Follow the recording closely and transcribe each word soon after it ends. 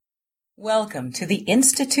Welcome to the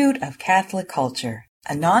Institute of Catholic Culture,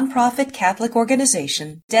 a nonprofit Catholic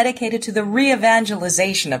organization dedicated to the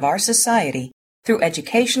re-evangelization of our society through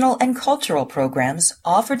educational and cultural programs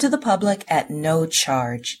offered to the public at no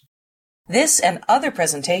charge. This and other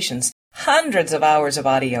presentations, hundreds of hours of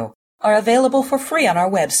audio, are available for free on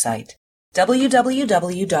our website,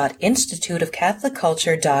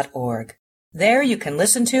 www.instituteofcatholicculture.org. There you can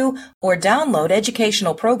listen to or download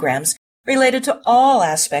educational programs related to all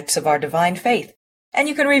aspects of our divine faith, and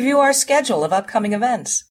you can review our schedule of upcoming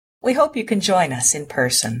events. We hope you can join us in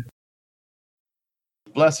person.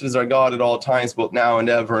 Blessed is our God at all times, both now and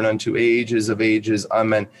ever, and unto ages of ages.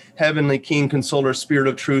 Amen. Heavenly King, Consoler, Spirit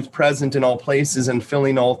of truth, present in all places and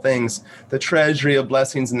filling all things, the treasury of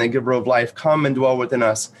blessings and the giver of life, come and dwell within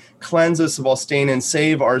us. Cleanse us of all stain and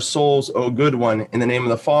save our souls, O good one. In the name of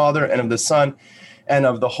the Father, and of the Son, and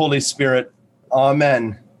of the Holy Spirit.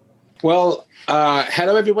 Amen. Well,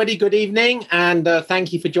 hello, everybody. Good evening. And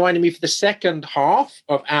thank you for joining me for the second half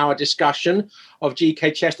of our discussion of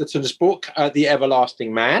G.K. Chesterton's book, The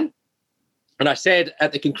Everlasting Man. And I said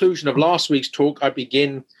at the conclusion of last week's talk, I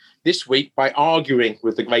begin this week by arguing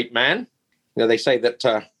with the great man. You know, they say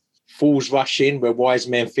that fools rush in where wise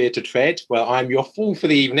men fear to tread. Well, I'm your fool for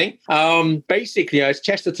the evening. Basically, as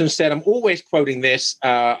Chesterton said, I'm always quoting this.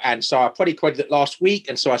 And so I probably quoted it last week.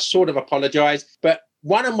 And so I sort of apologize. But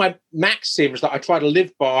one of my maxims that I try to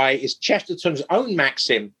live by is Chesterton's own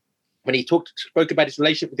maxim. When he spoke about his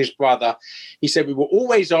relationship with his brother, he said, we were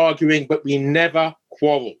always arguing, but we never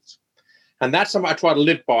quarreled. And that's something I try to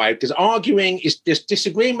live by, because arguing is just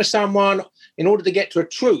disagreeing with someone in order to get to a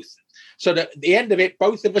truth. So that at the end of it,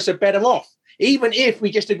 both of us are better off. Even if we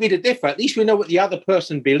just agree to differ, at least we know what the other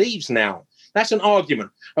person believes now. That's an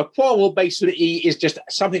argument. A quarrel basically is just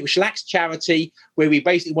something which lacks charity, where we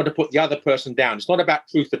basically want to put the other person down. It's not about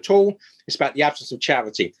truth at all. It's about the absence of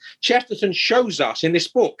charity. Chesterton shows us in this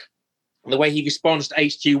book, the way he responds to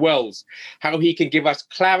H.G. Wells, how he can give us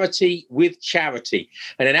clarity with charity.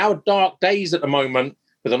 And in our dark days at the moment,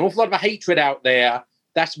 with an awful lot of hatred out there,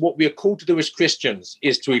 that's what we are called to do as Christians,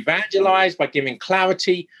 is to evangelize by giving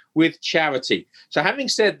clarity with charity. So having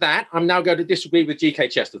said that, I'm now going to disagree with G.K.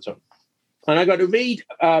 Chesterton. And I'm going to read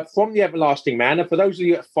from The Everlasting Man. And for those of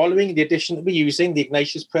you following the edition that we're using, the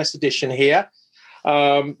Ignatius Press edition here,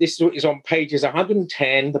 this is on pages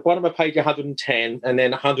 110, the bottom of page 110, and then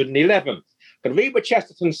 111. I'm going to read what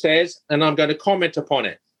Chesterton says, and I'm going to comment upon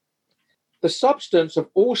it. The substance of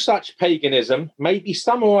all such paganism may be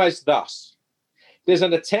summarized thus. There's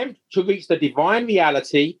an attempt to reach the divine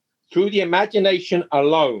reality through the imagination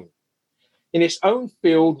alone. In its own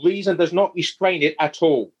field, reason does not restrain it at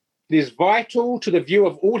all. It is vital to the view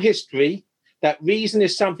of all history that reason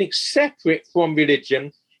is something separate from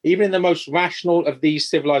religion, even in the most rational of these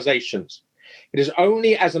civilizations. It is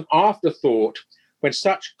only as an afterthought, when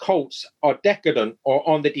such cults are decadent or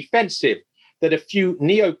on the defensive, that a few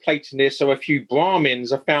Neoplatonists or a few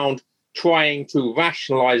Brahmins are found trying to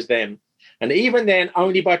rationalize them, and even then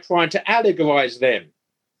only by trying to allegorize them.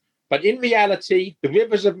 But in reality, the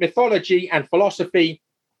rivers of mythology and philosophy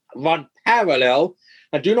run parallel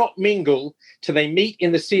and do not mingle till they meet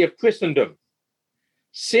in the sea of Christendom.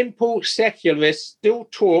 Simple secularists still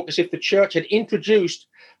talk as if the church had introduced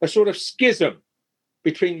a sort of schism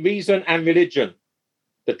between reason and religion.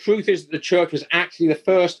 The truth is that the church was actually the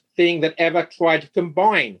first thing that ever tried to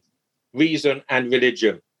combine reason and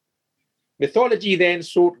religion. Mythology then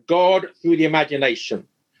sought God through the imagination,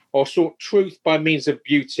 or sought truth by means of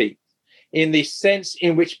beauty, in the sense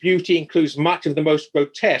in which beauty includes much of the most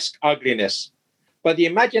grotesque ugliness. But the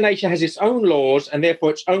imagination has its own laws and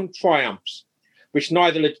therefore its own triumphs, which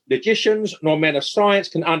neither logicians nor men of science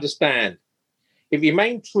can understand. It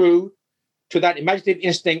remained true to that imaginative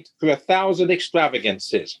instinct through 1,000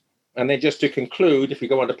 extravagances. And then just to conclude, if we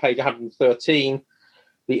go on to page 113,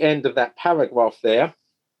 the end of that paragraph there,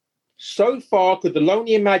 so far could the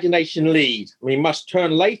lonely imagination lead. We must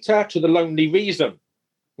turn later to the lonely reason.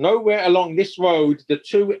 Nowhere along this road the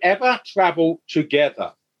two ever travel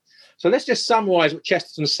together. So let's just summarize what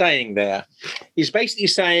Chesterton's saying there. He's basically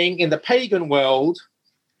saying in the pagan world,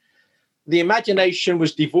 the imagination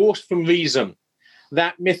was divorced from reason.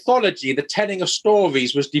 That mythology, the telling of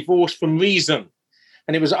stories, was divorced from reason.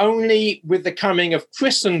 And it was only with the coming of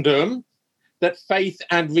Christendom that faith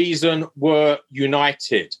and reason were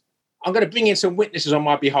united. I'm going to bring in some witnesses on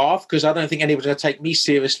my behalf, because I don't think anyone's going to take me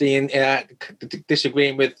seriously in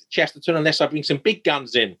disagreeing with Chesterton unless I bring some big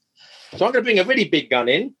guns in. So I'm going to bring a really big gun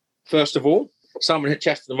in. First of all, someone that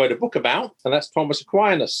Chesterton wrote a book about, and that's Thomas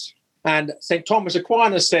Aquinas. And St. Thomas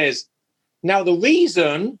Aquinas says, now the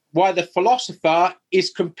reason why the philosopher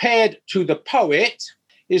is compared to the poet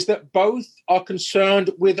is that both are concerned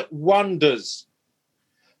with wonders.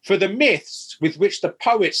 For the myths with which the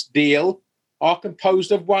poets deal are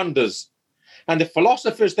composed of wonders, and the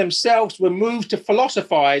philosophers themselves were moved to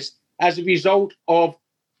philosophize as a result of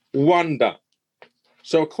wonder.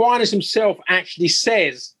 So Aquinas himself actually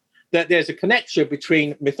says that there's a connection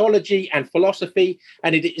between mythology and philosophy,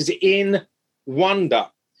 and it is in wonder.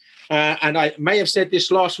 And I may have said this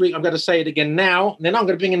last week, I'm going to say it again now, and then I'm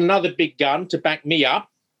going to bring in another big gun to back me up.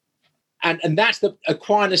 And that's that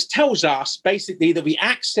Aquinas tells us basically that we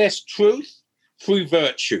access truth through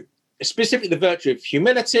virtue, specifically the virtue of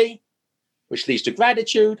humility, which leads to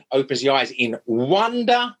gratitude, opens the eyes in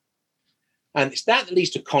wonder, and it's that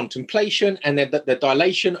leads to contemplation, and then the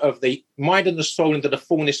dilation of the mind and the soul into the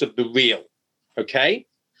fullness of the real. Okay?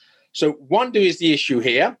 So wonder is the issue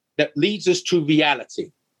here that leads us to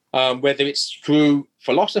reality, whether it's through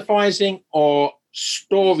philosophizing or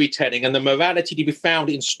storytelling, and the morality to be found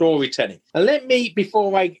in storytelling. And let me,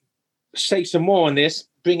 before I say some more on this,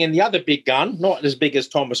 bring in the other big gun, not as big as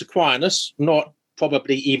Thomas Aquinas, not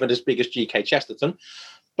probably even as big as G.K. Chesterton,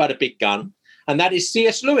 but a big gun, and that is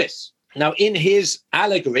C.S. Lewis. Now, in his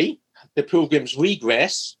allegory, The Pilgrim's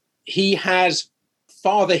Regress, he has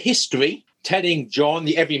father history telling John,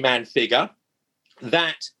 the everyman figure,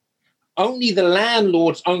 that only the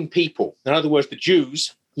landlord's own people, in other words, the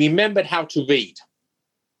Jews, remembered how to read.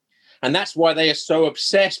 And that's why they are so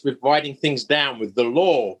obsessed with writing things down with the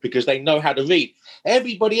law, because they know how to read.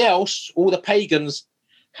 Everybody else, all the pagans,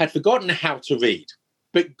 had forgotten how to read.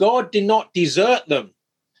 But God did not desert them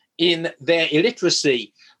in their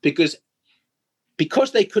illiteracy, because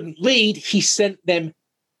they couldn't read, he sent them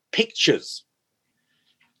pictures.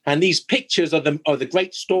 And these pictures are the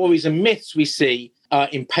great stories and myths we see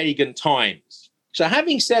in pagan times. So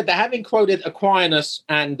having said that, having quoted Aquinas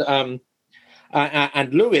and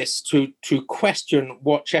Lewis to question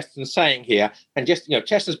what Chesterton's saying here, and just,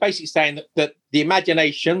 Chesterton's basically saying that the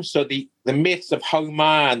imagination, so the myths of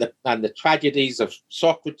Homer and the tragedies of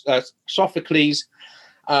Sophocles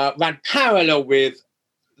ran parallel with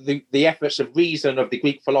the efforts of reason of the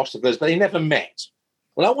Greek philosophers, but they never met.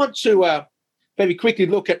 Well, I want to very quickly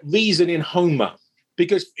look at reason in Homer,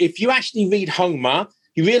 because if you actually read Homer,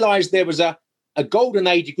 you realize there was a golden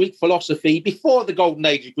age of Greek philosophy before the golden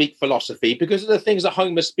age of Greek philosophy, because of the things that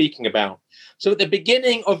Homer's speaking about. So at the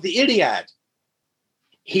beginning of the Iliad,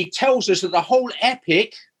 he tells us that the whole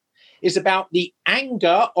epic is about the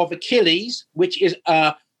anger of Achilles, which is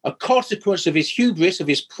a consequence of his hubris, of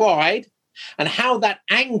his pride, and how that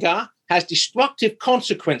anger has destructive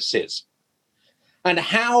consequences, and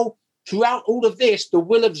how throughout all of this, the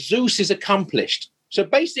will of Zeus is accomplished. So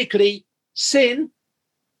basically, sin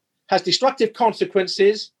has destructive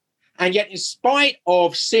consequences, and yet in spite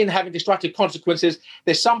of sin having destructive consequences,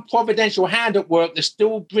 there's some providential hand at work that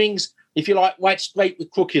still brings, if you like, right straight with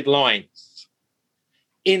crooked lines.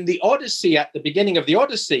 In the Odyssey, at the beginning of the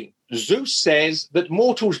Odyssey, Zeus says that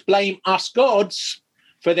mortals blame us gods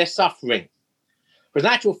for their suffering. But in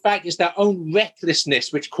actual fact, it's their own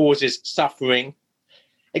recklessness which causes suffering,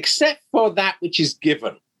 except for that which is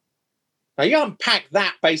given. Now, you unpack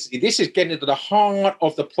that, basically, this is getting to the heart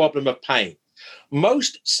of the problem of pain.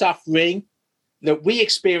 Most suffering that we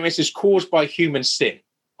experience is caused by human sin.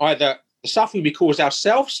 Either the suffering we cause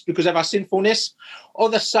ourselves because of our sinfulness, or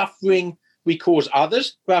the suffering we cause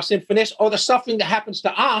others for our sinfulness, or the suffering that happens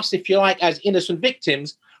to us, if you like, as innocent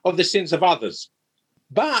victims of the sins of others.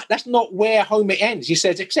 But that's not where Homer ends. He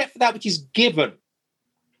says, except for that which is given.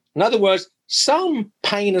 In other words, some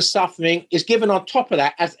pain and suffering is given on top of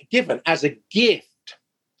that as a gift.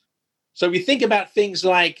 So we think about things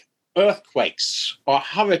like earthquakes or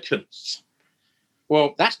hurricanes.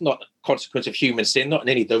 Well, that's not a consequence of human sin, not in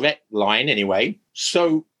any direct line anyway.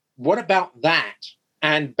 So what about that?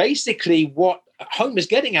 And basically what Homer's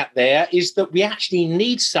getting at there is that we actually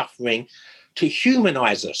need suffering to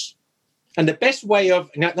humanize us. And the best way of,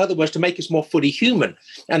 in other words, to make us more fully human.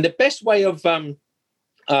 And the best way of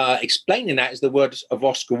explaining that is the words of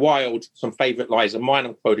Oscar Wilde, some favorite lines of mine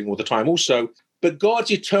I'm quoting all the time also. But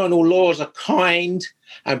God's eternal laws are kind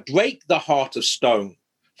and break the heart of stone.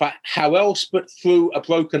 For how else but through a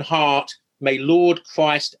broken heart may Lord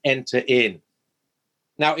Christ enter in?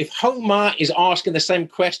 Now, if Homer is asking the same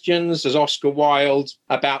questions as Oscar Wilde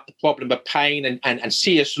about the problem of pain and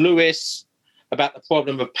C.S. Lewis about the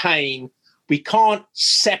problem of pain, we can't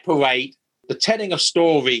separate the telling of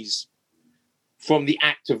stories from the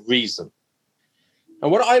act of reason.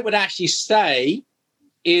 And what I would actually say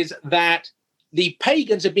is that the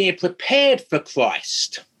pagans are being prepared for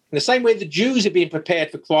Christ. In the same way the Jews are being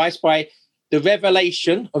prepared for Christ by the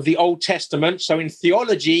revelation of the Old Testament. So in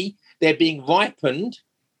theology, they're being ripened.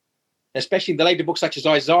 especially the later books such as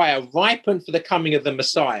Isaiah, ripened for the coming of the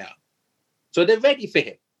Messiah. So they're ready for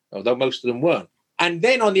him, although most of them weren't. And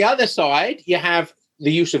then on the other side, you have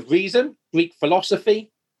the use of reason, Greek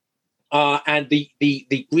philosophy, and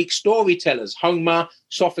the Greek storytellers, Homer,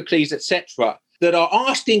 Sophocles, etc., that are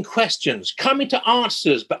asking questions, coming to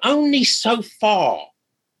answers, but only so far,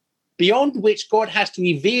 beyond which God has to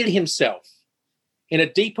reveal himself in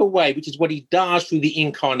a deeper way, which is what he does through the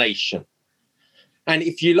incarnation. And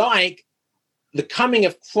if you like, the coming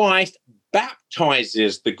of Christ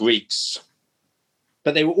baptizes the Greeks,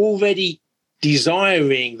 but they were already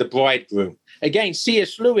desiring the bridegroom. Again,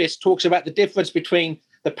 C.S. Lewis talks about the difference between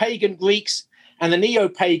the pagan Greeks and the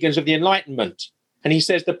neo-pagans of the Enlightenment. And he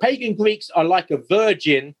says the pagan Greeks are like a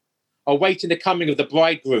virgin awaiting the coming of the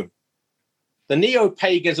bridegroom. The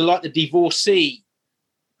neo-pagans are like the divorcee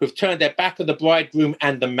who've turned their back on the bridegroom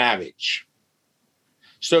and the marriage.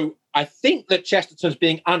 So I think that Chesterton's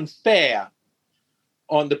being unfair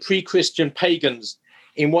on the pre-Christian pagans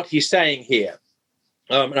in what he's saying here.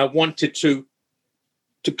 And I wanted to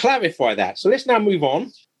clarify that. So let's now move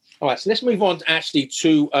on. All right, so let's move on actually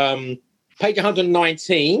to page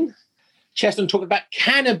 119. Chesterton talked about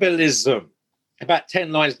cannibalism, about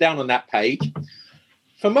 10 lines down on that page.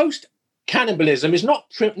 For most, cannibalism is not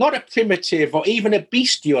a primitive or even a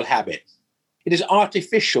bestial habit. It is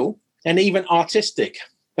artificial and even artistic,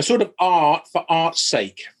 a sort of art for art's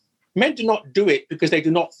sake. Men do not do it because they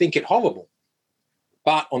do not think it horrible,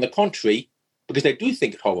 but on the contrary, because they do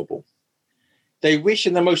think it horrible. They wish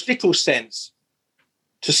in the most literal sense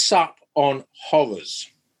to sup on horrors.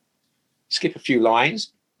 Skip a few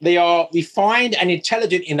lines. They are refined and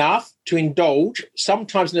intelligent enough to indulge,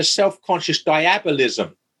 sometimes in a self-conscious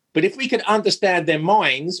diabolism. But if we could understand their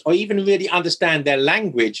minds or even really understand their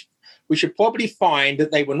language, we should probably find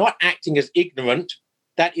that they were not acting as ignorant,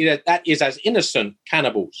 that is as innocent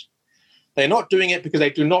cannibals. They're not doing it because they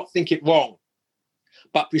do not think it wrong,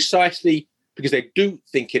 but precisely because they do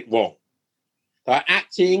think it wrong. They're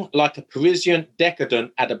acting like a Parisian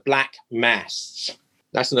decadent at a black mass.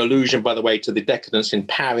 That's an allusion, by the way, to the decadence in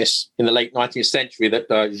Paris in the late 19th century that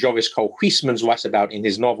Joris Cole Huysmans writes about in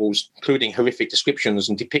his novels, including horrific descriptions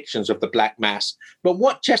and depictions of the black mass. But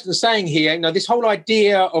what Chesterton's saying here, this whole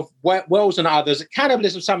idea of Wells and others,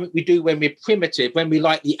 cannibalism is something we do when we're primitive, when we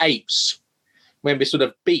like the apes, when we're sort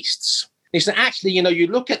of beasts. It's that actually, you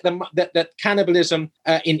look at that cannibalism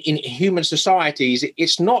in human societies,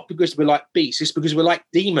 it's not because we're like beasts, it's because we're like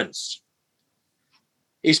demons.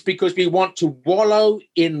 It's because we want to wallow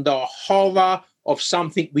in the horror of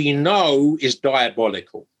something we know is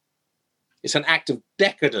diabolical. It's an act of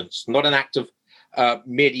decadence, not an act of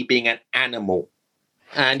merely being an animal.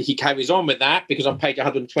 And he carries on with that because on page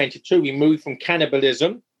 122, we move from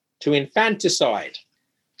cannibalism to infanticide,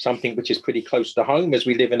 something which is pretty close to home as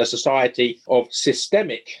we live in a society of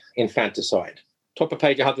systemic infanticide. Top of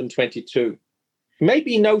page 122. It may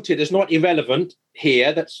be noted as not irrelevant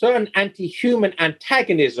here that certain anti-human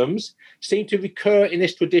antagonisms seem to recur in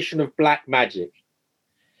this tradition of black magic.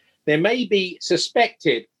 There may be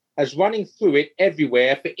suspected as running through it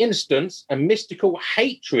everywhere, for instance, a mystical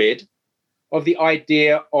hatred of the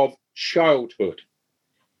idea of childhood.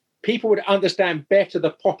 People would understand better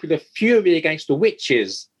the popular fury against the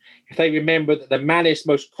witches if they remember that the malice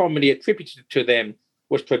most commonly attributed to them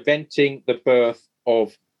was preventing the birth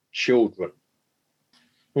of children.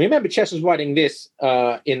 Remember, Chesterton's writing this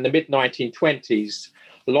in the mid-1920s,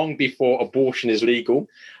 long before abortion is legal,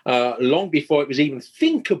 long before it was even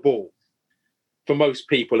thinkable for most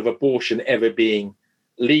people of abortion ever being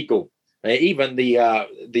legal. Even the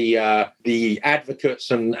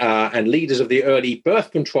advocates and leaders of the early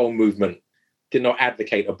birth control movement did not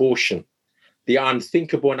advocate abortion. The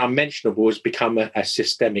unthinkable and unmentionable has become a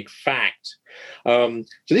systemic fact. So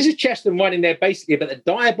this is Chesterton writing there basically about the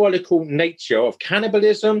diabolical nature of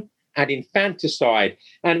cannibalism and infanticide.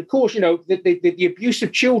 And of course, the abuse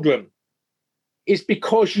of children is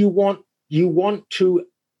because you want to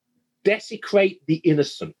desecrate the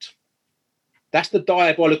innocent. That's the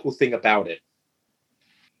diabolical thing about it.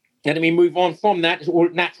 And then we move on from that, all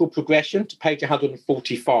natural progression, to page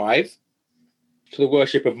 145, to the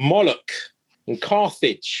worship of Moloch in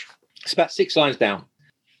Carthage. It's about 6 lines down.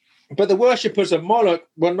 But the worshippers of Moloch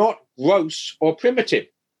were not gross or primitive.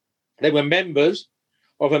 They were members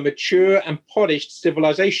of a mature and polished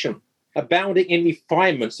civilization, abounding in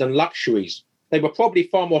refinements and luxuries. They were probably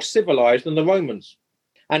far more civilized than the Romans.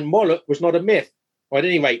 And Moloch was not a myth, or at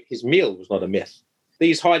any rate, his meal was not a myth.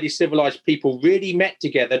 These highly civilized people really met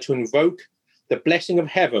together to invoke the blessing of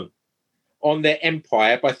heaven on their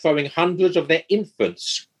empire by throwing hundreds of their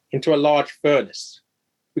infants into a large furnace.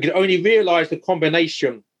 We could only realize the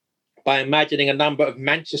combination by imagining a number of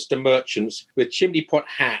Manchester merchants with chimney pot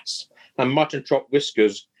hats and mutton chop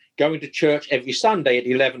whiskers going to church every Sunday at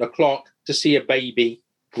 11 o'clock to see a baby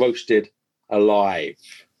roasted alive.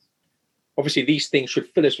 Obviously, these things should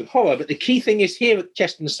fill us with horror, but the key thing is here at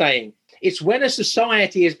Chesterton's saying, it's when a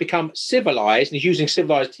society has become civilized, and he's using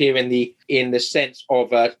civilized here in the sense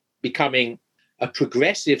of becoming a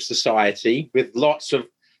progressive society with lots of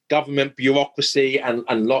government bureaucracy and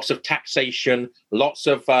lots of taxation, lots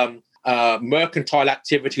of mercantile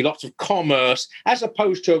activity, lots of commerce, as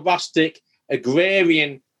opposed to a rustic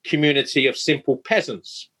agrarian community of simple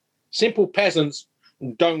peasants. Simple peasants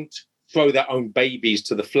don't throw their own babies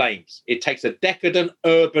to the flames. It takes a decadent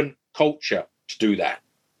urban culture to do that.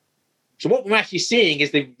 So what we're actually seeing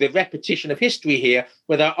is the repetition of history here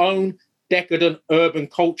with our own decadent urban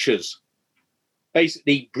cultures,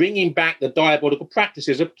 basically bringing back the diabolical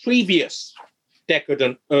practices of previous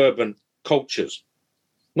decadent urban cultures.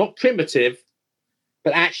 Not primitive,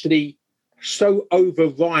 but actually so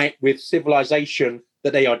overripe with civilization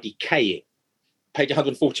that they are decaying. Page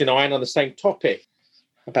 149 on the same topic,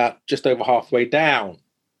 about just over halfway down.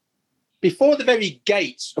 Before the very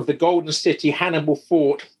gates of the Golden City, Hannibal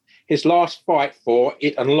fought his last fight for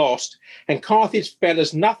it and lost, and Carthage fell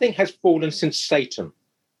as nothing has fallen since Satan.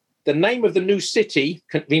 The name of the new city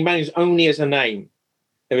remains only as a name.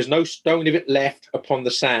 There is no stone of it left upon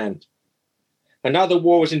the sand. Another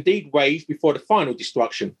war was indeed waged before the final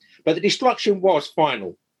destruction, but the destruction was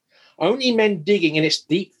final. Only men digging in its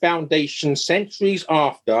deep foundation centuries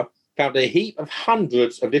after found a heap of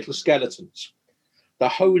hundreds of little skeletons, the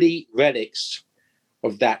holy relics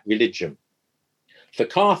of that religion. For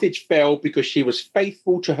Carthage fell because she was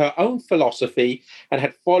faithful to her own philosophy and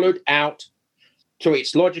had followed out to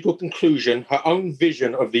its logical conclusion her own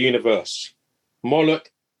vision of the universe. Moloch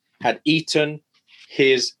had eaten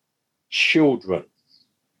his children.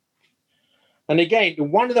 And again,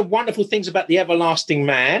 one of the wonderful things about the everlasting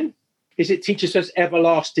man is it teaches us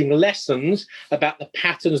everlasting lessons about the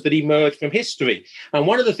patterns that emerge from history. And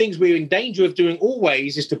one of the things we're in danger of doing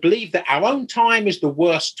always is to believe that our own time is the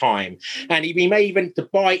worst time. And we may even to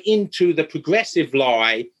buy into the progressive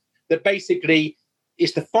lie that basically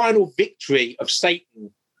is the final victory of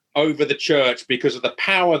Satan over the church because of the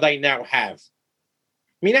power they now have.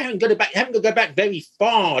 I mean, I haven't got to go back very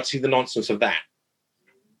far to the nonsense of that.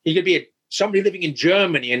 You could be somebody living in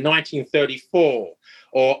Germany in 1934,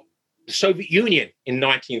 or the Soviet Union in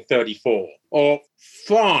 1934, or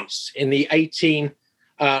France in the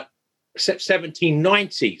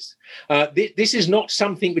 1790s. This is not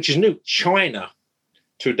something which is new. China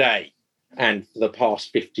today and for the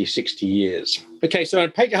past 50, 60 years. Okay, so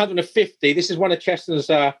on page 150, this is one of Chesterton's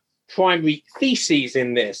primary theses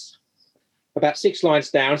in this. About 6 lines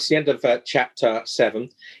down, it's the end of chapter 7.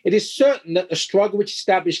 It is certain that the struggle which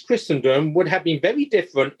established Christendom would have been very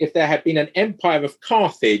different if there had been an empire of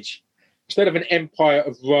Carthage instead of an empire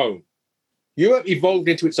of Rome. Europe evolved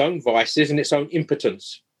into its own vices and its own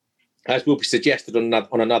impotence, as will be suggested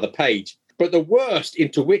on another page. But the worst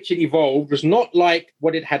into which it evolved was not like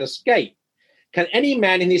what it had escaped. Can any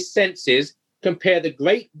man in his senses compare the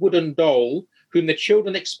great wooden doll whom the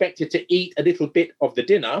children expected to eat a little bit of the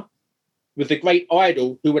dinner with the great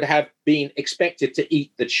idol who would have been expected to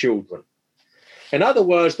eat the children? In other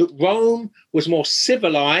words, that Rome was more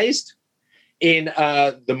civilized in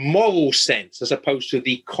the moral sense as opposed to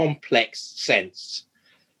the complex sense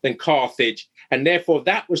than Carthage. And therefore,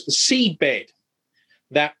 that was the seedbed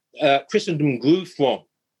that Christendom grew from,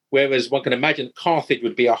 whereas one can imagine Carthage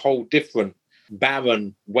would be a whole different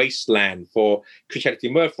barren wasteland for Christianity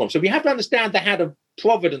to emerge from. So we have to understand the hand of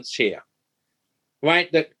providence here, right?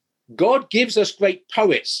 That God gives us great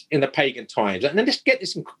poets in the pagan times. And then let's get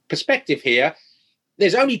this in perspective here.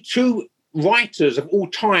 There's only 2 writers of all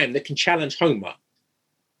time that can challenge Homer.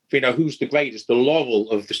 If you know who's the greatest, the laurel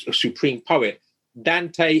of the supreme poet,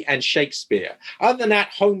 Dante and Shakespeare. Other than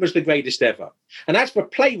that, Homer's the greatest ever. And as for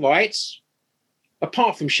playwrights,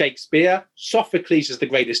 apart from Shakespeare, Sophocles is the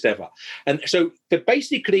greatest ever. And so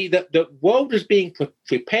basically the world is being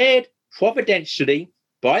prepared providentially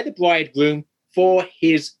by the bridegroom for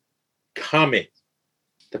his coming.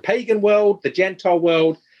 The pagan world, the Gentile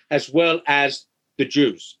world, as well as the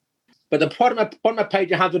Jews. But the bottom of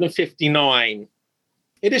page 159,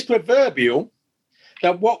 it is proverbial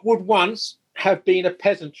that what would once have been a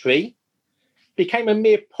peasantry became a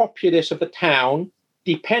mere populace of the town,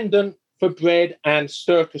 dependent for bread and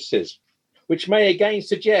circuses, which may again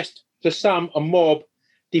suggest to some a mob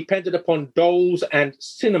dependent upon doles and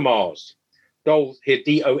cinemas. Doles here,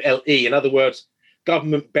 D-O-L-E, in other words,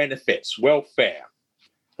 government benefits, welfare.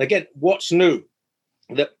 Again, what's new?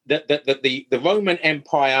 the Roman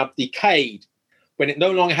Empire decayed when it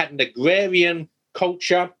no longer had an agrarian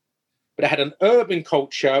culture, but it had an urban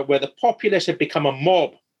culture where the populace had become a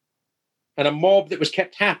mob, and a mob that was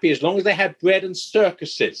kept happy as long as they had bread and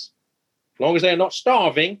circuses, as long as they're not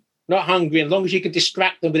starving, not hungry, and as long as you can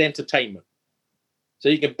distract them with entertainment. So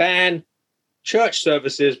you can ban church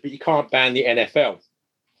services, but you can't ban the NFL.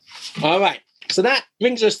 All right. So that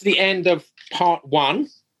brings us to the end of part 1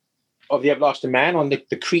 of The Everlasting Man, on the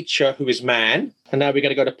creature who is man. And now we're going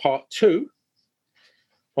to go to part 2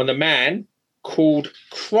 on the man called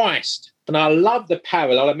Christ. And I love the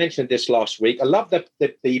parallel. I mentioned this last week. I love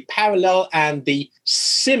the parallel and the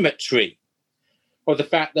symmetry of the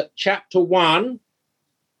fact that chapter 1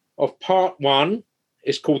 of part 1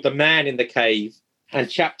 is called The Man in the Cave, and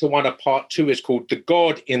chapter 1 of part 2 is called The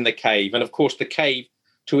God in the Cave. And of course, the cave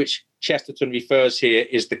to which Chesterton refers here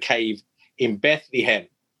is the cave in Bethlehem.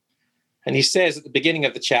 And he says at the beginning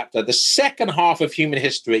of the chapter, the second half of human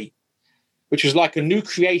history, which was like a new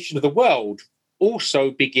creation of the world,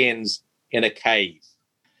 also begins in a cave.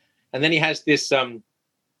 And then he has this, the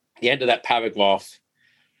end of that paragraph,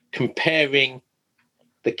 comparing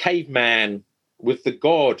the caveman with the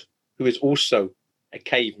God who is also a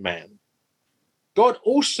caveman. God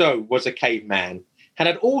also was a caveman and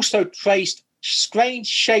had also traced strange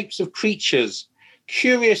shapes of creatures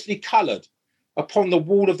curiously colored upon the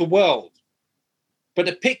wall of the world. But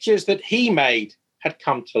the pictures that he made had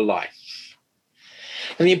come to life.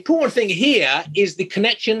 And the important thing here is the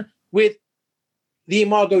connection with the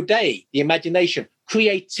imago Dei, the imagination,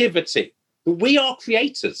 creativity. We are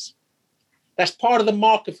creators. That's part of the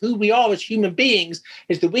mark of who we are as human beings,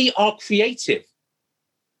 is that we are creative.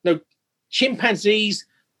 No, chimpanzees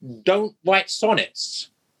don't write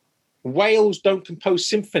sonnets. Whales don't compose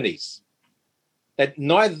symphonies. That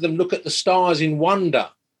neither of them look at the stars in wonder.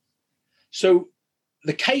 So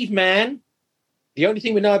the caveman, the only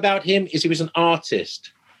thing we know about him is he was an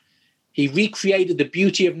artist. He recreated the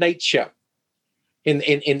beauty of nature in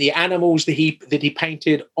the animals that he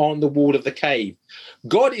painted on the wall of the cave.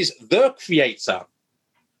 God is the creator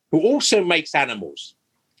who also makes animals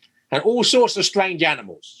and all sorts of strange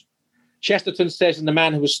animals. Chesterton says in The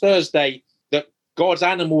Man Who Was Thursday that God's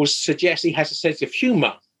animals suggest he has a sense of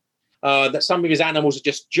humor, that some of his animals are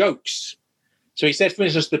just jokes. So he says, for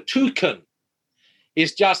instance, the toucan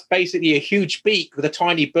is just basically a huge beak with a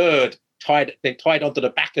tiny bird tied onto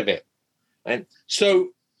the back of it. And so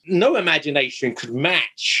no imagination could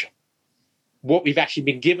match what we've actually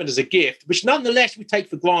been given as a gift, which nonetheless we take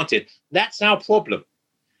for granted. That's our problem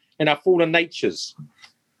in our fallen natures.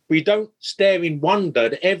 We don't stare in wonder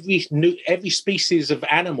at every species of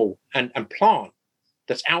animal and plant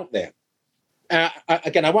that's out there.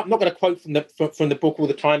 Again, I'm not going to quote from the book all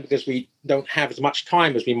the time because we don't have as much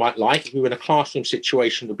time as we might like. If we were in a classroom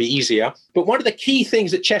situation, it would be easier. But one of the key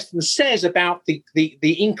things that Chesterton says about the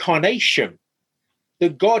incarnation,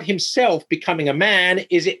 that God himself becoming a man,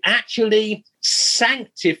 is it actually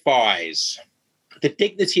sanctifies the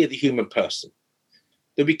dignity of the human person.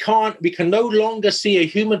 That we can no longer see a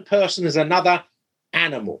human person as another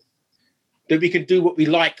animal that we can do what we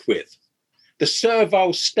like with. The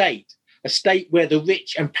servile state, a state where the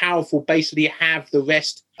rich and powerful basically have the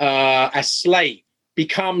rest as slave,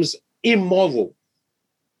 becomes immoral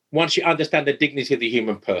once you understand the dignity of the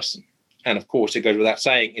human person. And of course, it goes without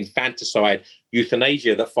saying, infanticide,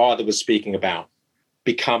 euthanasia that Father was speaking about,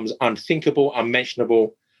 becomes unthinkable,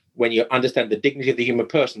 unmentionable when you understand the dignity of the human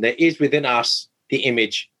person. There is within us the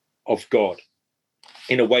image of God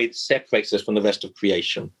in a way that separates us from the rest of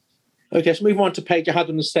creation. Okay, let's move on to page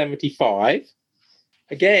 175.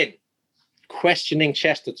 Again, questioning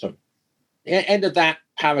Chesterton. End of that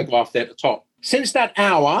paragraph there at the top. Since that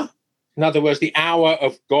hour, in other words, the hour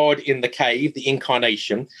of God in the cave, the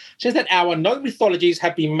incarnation, since that hour, no mythologies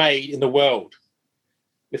have been made in the world.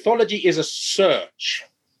 Mythology is a search.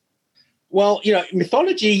 Well,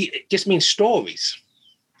 mythology just means stories.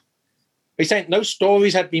 He's saying no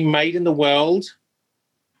stories have been made in the world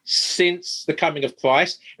since the coming of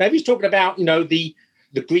Christ. Now, if he's talking about, the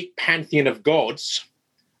Greek pantheon of gods,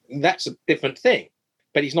 that's a different thing.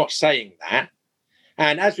 But he's not saying that.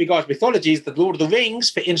 And as regards mythologies, the Lord of the Rings,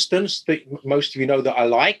 for instance, that most of you know that I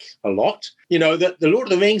like a lot, that the Lord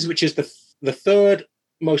of the Rings, which is the third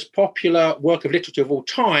most popular work of literature of all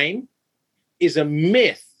time, is a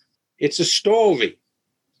myth. It's a story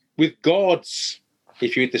with gods,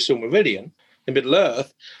 if you read the Silmarillion, the Middle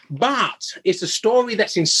Earth, but it's a story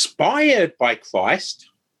that's inspired by Christ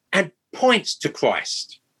and points to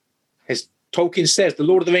Christ. As Tolkien says, The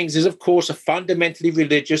Lord of the Rings is, of course, a fundamentally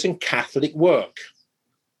religious and Catholic work.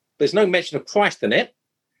 There's no mention of Christ in it,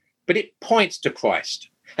 but it points to Christ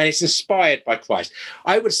and it's inspired by Christ.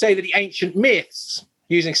 I would say that the ancient myths,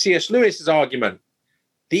 using C.S. Lewis's argument,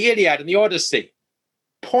 the Iliad and the Odyssey,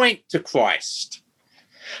 point to Christ.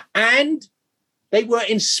 And they were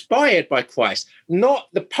inspired by Christ, not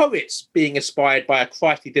the poets being inspired by a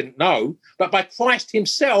Christ he didn't know, but by Christ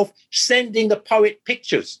himself sending the poet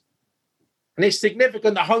pictures. And it's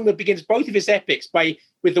significant that Homer begins both of his epics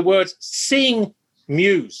with the words, sing,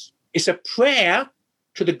 muse. It's a prayer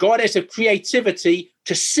to the goddess of creativity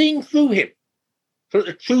to sing through him so that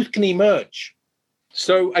the truth can emerge.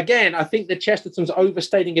 So again, I think that Chesterton's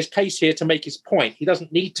overstating his case here to make his point. He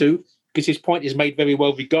doesn't need to, because his point is made very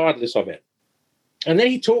well regardless of it. And then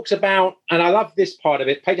he talks about, and I love this part of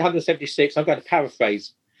it, page 176, I'm going to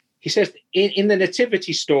paraphrase. He says, in the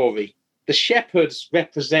nativity story, the shepherds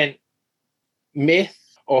represent myth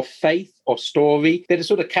or faith or story. They're the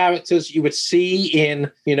sort of characters you would see in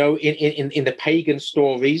the pagan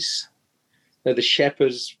stories, the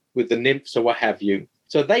shepherds with the nymphs or what have you.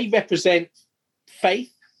 So they represent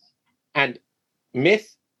faith and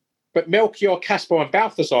myth, but Melchior, Caspar, and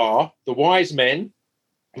Balthasar, the wise men,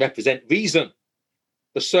 represent reason,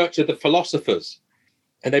 the search of the philosophers.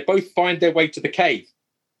 And they both find their way to the cave,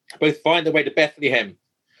 both find their way to Bethlehem,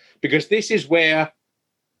 because this is where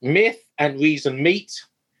myth and reason meet.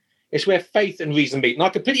 It's where faith and reason meet. And I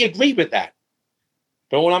completely agree with that.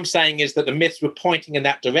 But all I'm saying is that the myths were pointing in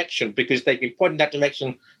that direction because they'd been pointing in that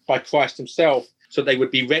direction by Christ himself. So they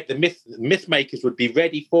would be the myth makers would be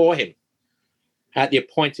ready for him at the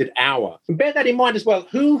appointed hour. And bear that in mind as well.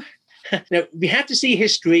 We have to see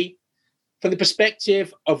history from the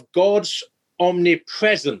perspective of God's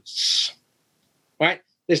omnipresence, right?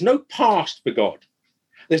 There's no past for God.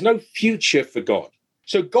 There's no future for God.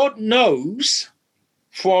 So God knows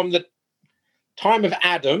from the time of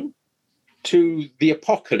Adam to the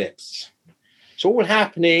apocalypse. It's all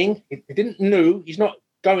happening. He didn't know. He's not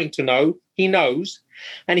going to know. He knows.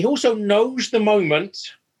 And he also knows the moment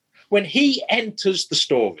when he enters the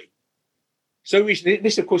story. So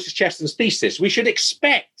this, of course, is Chesterton's thesis. We should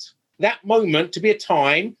expect that moment to be a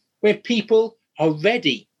time when people are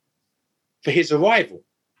ready for his arrival.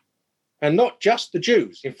 And not just the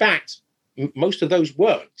Jews. In fact, most of those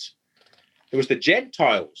weren't. It was the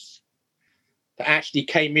Gentiles that actually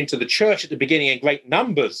came into the church at the beginning in great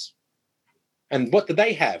numbers. And what did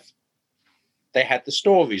they have? They had the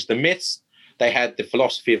stories, the myths. They had the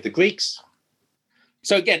philosophy of the Greeks.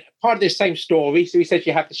 So again, part of this same story. So he says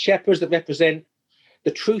you have the shepherds that represent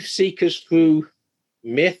the truth seekers through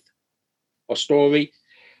myth or story.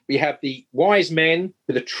 We have the wise men,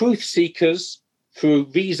 the truth seekers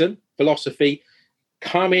through reason, philosophy,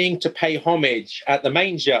 coming to pay homage at the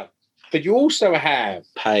manger. But you also have,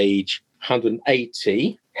 page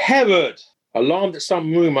 180, Herod, alarmed at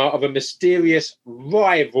some rumor of a mysterious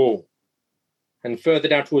rival. And further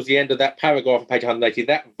down towards the end of that paragraph on page 180,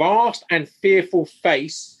 that vast and fearful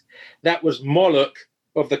face that was Moloch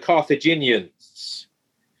of the Carthaginians.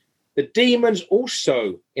 The demons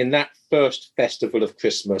also, in that first festival of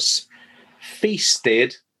Christmas,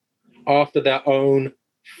 feasted after their own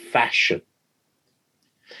fashion.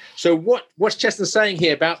 So what's Chesterton saying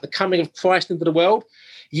here about the coming of Christ into the world?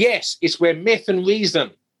 Yes, it's where myth and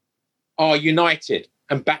reason are united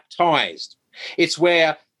and baptized. It's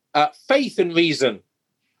where faith and reason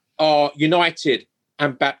are united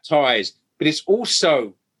and baptized. But it's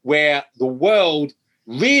also where the world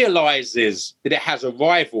realizes that it has a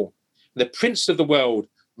rival. The prince of the world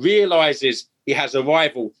realizes he has a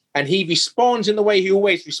rival, and he responds in the way he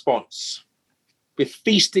always responds, with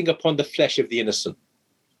feasting upon the flesh of the innocent,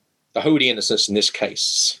 the holy innocents in this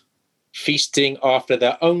case, feasting after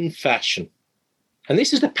their own fashion. And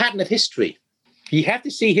this is the pattern of history. You have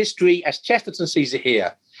to see history, as Chesterton sees it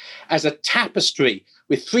here, as a tapestry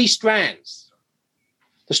with three strands.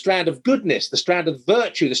 The strand of goodness, the strand of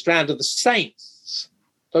virtue, the strand of the saints,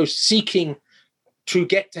 those seeking to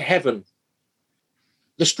get to heaven.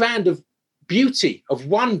 The strand of beauty, of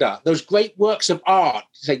wonder, those great works of art.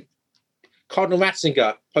 Say, Cardinal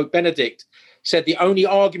Ratzinger, Pope Benedict, said the only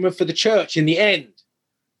argument for the church in the end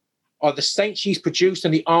are the saints she's produced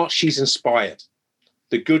and the art she's inspired,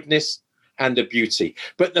 the goodness and the beauty.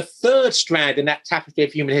 But the third strand in that tapestry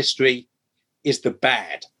of human history is the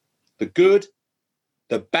bad, the good,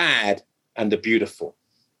 the bad, and the beautiful.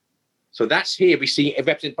 So that's here we see it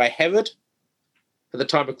represented by Herod at the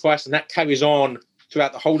time of Christ, and that carries on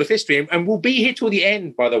throughout the whole of history. And we'll be here till the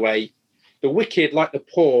end, by the way. The wicked, like the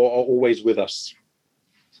poor, are always with us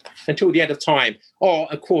until the end of time,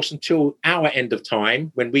 or, of course, until our end of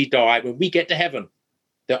time, when we die, when we get to heaven.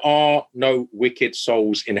 There are no wicked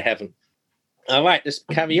souls in heaven. All right, let's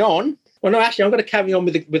carry on. Well, no, actually, I'm going to carry on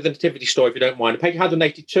with the nativity story, if you don't mind. Page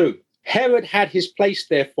 182. Herod had his place,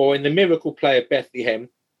 therefore, in the miracle play of Bethlehem,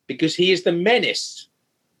 because he is the menace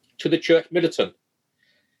to the church militant,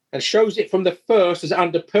 and shows it from the first as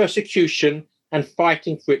under persecution and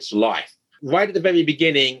fighting for its life. Right at the very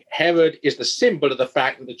beginning, Herod is the symbol of the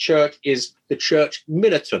fact that the church is the church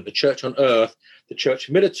militant, the church on earth, the church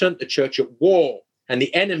militant, the church at war. And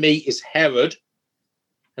the enemy is Herod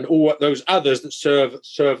and all those others that serve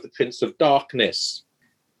the prince of darkness.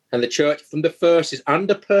 And the church from the first is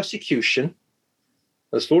under persecution.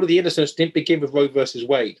 The fall of the innocents didn't begin with Roe versus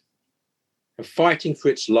Wade, and fighting for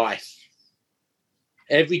its life.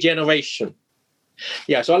 Every generation.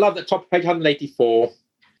 Yeah, so I love that top of page 184.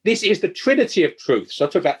 This is the Trinity of truth. So I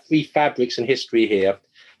talk about three fabrics in history here,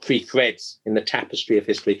 three threads in the tapestry of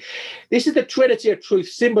history. This is the Trinity of truth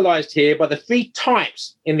symbolized here by the three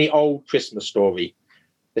types in the old Christmas story: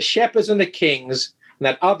 the shepherds and the kings, and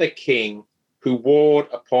that other king who warred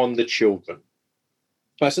upon the children.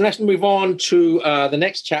 Right, so let's move on to the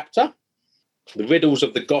next chapter, the riddles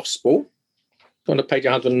of the gospel. On to page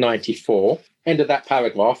 194, end of that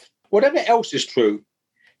paragraph. Whatever else is true,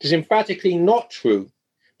 it is emphatically not true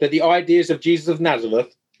that the ideas of Jesus of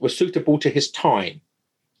Nazareth were suitable to his time,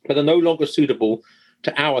 but are no longer suitable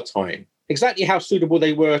to our time. Exactly how suitable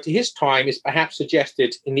they were to his time is perhaps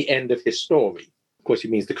suggested in the end of his story. Of course, he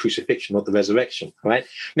means the crucifixion, not the resurrection, right?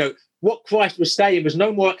 No, what Christ was saying was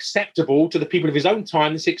no more acceptable to the people of his own time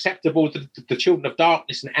than it's acceptable to the children of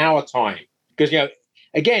darkness in our time. Because,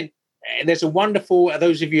 again, there's a wonderful,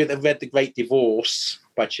 those of you that have read The Great Divorce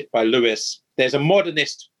by Lewis, there's a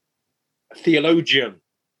modernist theologian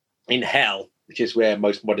in hell, which is where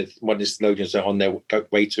most modernist theologians are on their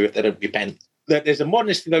way to if they don't repent. There's a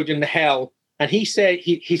modernist theologian in hell, and he said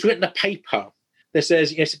he's written a paper that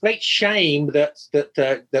says it's a great shame that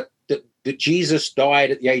Jesus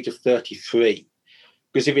died at the age of 33.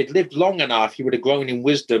 Because if he'd lived long enough, he would have grown in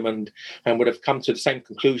wisdom and would have come to the same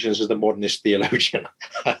conclusions as the modernist theologian.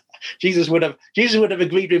 Jesus would have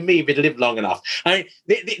agreed with me if he'd lived long enough. I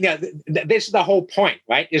mean, this is the whole point,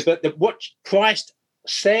 right? Is that what Christ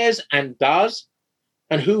says and does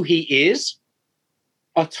and who he is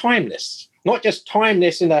are timeless. Not just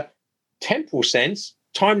timeless in a temporal sense,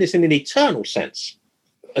 timeless in an eternal sense.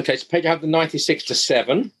 Okay, so page 196 to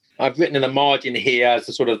 7. I've written in a margin here as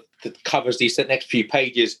the sort of that covers these next few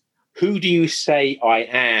pages. Who do you say I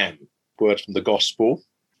am? Words from the gospel.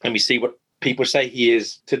 And we see what people say he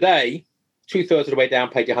is today. 2/3 of the way down,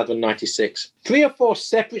 page 196. 3 or 4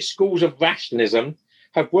 separate schools of rationalism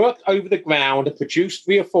have worked over the ground and produced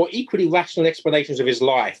 3 or 4 equally rational explanations of his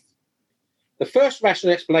life. The first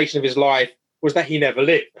rational explanation of his life was that he never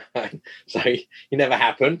lived. So he never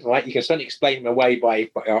happened, right? You can certainly explain him away by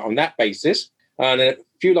on that basis. And a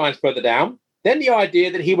few lines further down, then the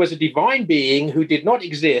idea that he was a divine being who did not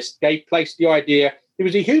exist gave place to the idea he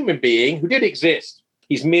was a human being who did exist.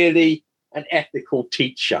 He's merely an ethical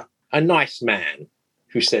teacher, a nice man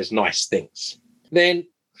who says nice things. Then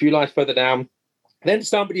a few lines further down, then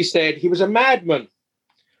somebody said he was a madman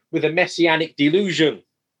with a messianic delusion.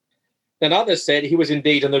 Then others said he was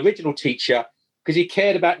indeed an original teacher because he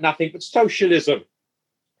cared about nothing but socialism.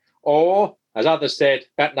 Or, as others said,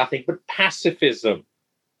 about nothing but pacifism.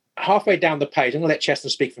 Halfway down the page, I'm going to let Chester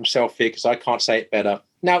speak for himself here because I can't say it better.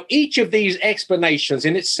 Now, each of these explanations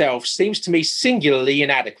in itself seems to me singularly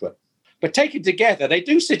inadequate. But taken together, they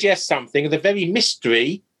do suggest something of the very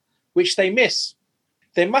mystery which they miss.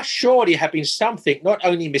 There must surely have been something not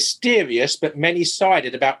only mysterious but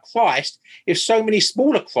many-sided about Christ if so many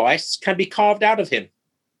smaller Christs can be carved out of him.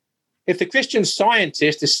 If the Christian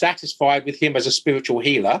scientist is satisfied with him as a spiritual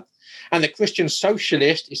healer, and the Christian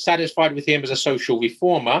socialist is satisfied with him as a social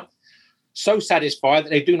reformer, so satisfied that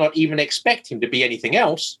they do not even expect him to be anything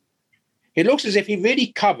else, it looks as if he really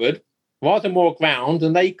covered rather more ground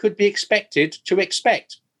than they could be expected to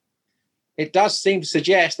expect. It does seem to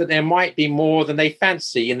suggest that there might be more than they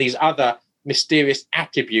fancy in these other mysterious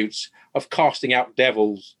attributes of casting out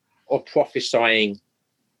devils or prophesying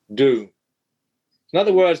doom. In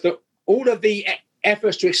other words, that all of the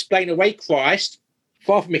efforts to explain away Christ,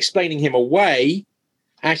 far from explaining him away,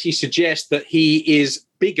 actually suggest that he is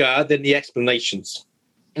bigger than the explanations.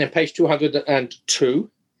 And on page 202,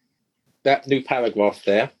 that new paragraph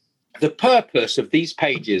there, the purpose of these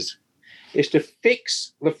pages is to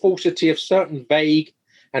fix the falsity of certain vague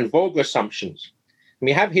and vulgar assumptions. And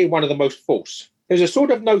we have here one of the most false. There's a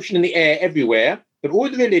sort of notion in the air everywhere that all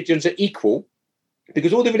the religions are equal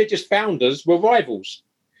because all the religious founders were rivals,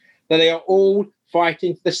 that they are all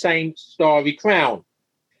fighting for the same starry crown.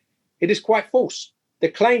 It is quite false. The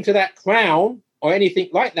claim to that crown, or anything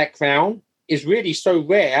like that crown, is really so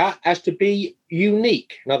rare as to be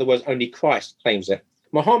unique. In other words, only Christ claims it.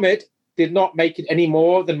 Muhammad did not make it any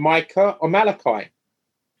more than Micah or Malachi,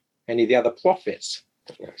 any of the other prophets,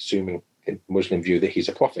 assuming in Muslim view that he's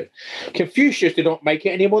a prophet. Confucius did not make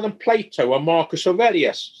it any more than Plato or Marcus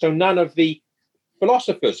Aurelius. So none of the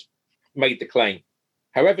philosophers made the claim,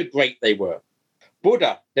 however great they were.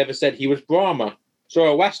 Buddha never said he was Brahma.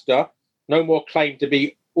 Zoroaster no more claimed to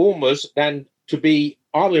be Ormuz than to be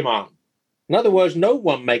Ahriman. In other words, no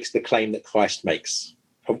one makes the claim that Christ makes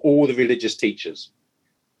of all the religious teachers.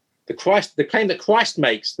 The claim that Christ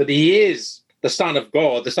makes, that he is the Son of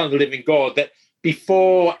God, the Son of the living God, that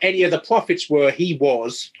before any of the prophets were, he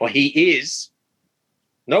was, or he is,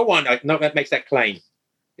 no one makes that claim.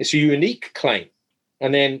 It's a unique claim.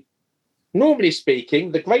 And then, normally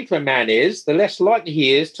speaking, the greater a man is, the less likely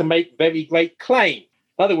he is to make very great claim.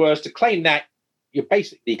 In other words, to claim that, you're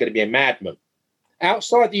basically going to be a madman.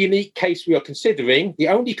 Outside the unique case we are considering, the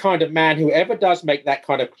only kind of man who ever does make that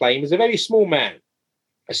kind of claim is a very small man,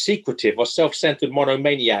 a secretive or self-centered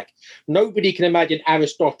monomaniac. Nobody can imagine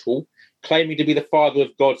Aristotle claiming to be the father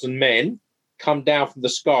of gods and men, come down from the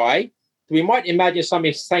sky. We might imagine some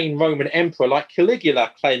insane Roman emperor like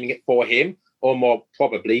Caligula claiming it for him, or more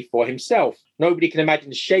probably for himself. Nobody can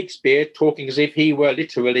imagine Shakespeare talking as if he were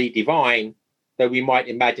literally divine, though we might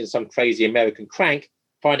imagine some crazy American crank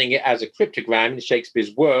finding it as a cryptogram in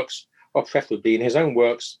Shakespeare's works, or preferably in his own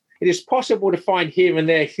works. It is possible to find here and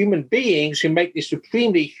there human beings who make this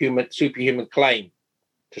supremely superhuman claim.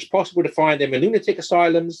 It is possible to find them in lunatic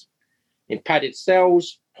asylums, in padded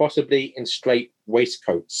cells, possibly in straight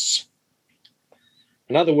waistcoats.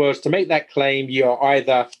 In other words, to make that claim, you are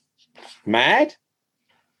either mad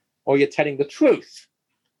or you're telling the truth.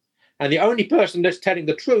 And the only person that's telling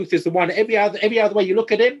the truth is the one, every other way you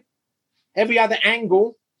look at him, every other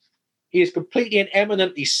angle, he is completely and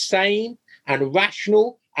eminently sane and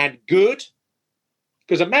rational and good.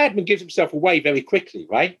 Because a madman gives himself away very quickly,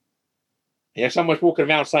 right? If someone's walking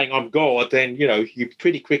around saying, I'm God, then, you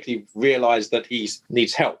pretty quickly realize that he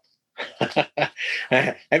needs help.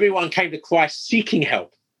 Everyone came to Christ seeking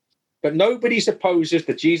help. But nobody supposes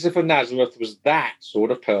that Jesus of Nazareth was that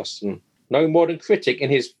sort of person. No modern critic in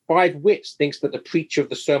his 5 wits thinks that the preacher of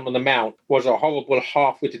the Sermon on the Mount was a horrible,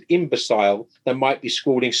 half-witted imbecile that might be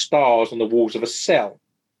scrawling stars on the walls of a cell.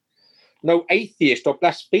 No atheist or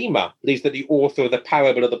blasphemer believes that the author of the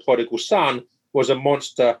parable of the prodigal son was a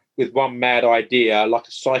monster with one mad idea, like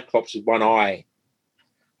a cyclops with one eye.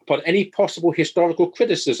 Upon any possible historical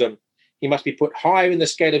criticism, he must be put higher in the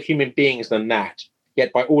scale of human beings than that.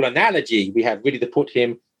 Yet by all analogy, we have really to put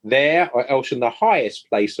him there or else in the highest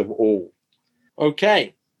place of all.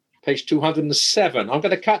 Okay, page 207. I'm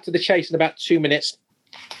going to cut to the chase in about 2 minutes.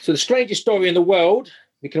 So the strangest story in the world,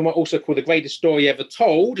 we can also call the greatest story ever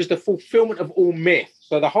told, is the fulfillment of all myth.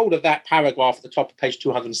 So the whole of that paragraph at the top of page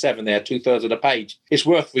 207 there, 2/3 of the page, is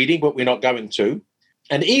worth reading, but we're not going to.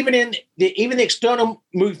 And even the external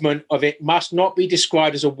movement of it must not be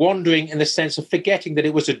described as a wandering in the sense of forgetting that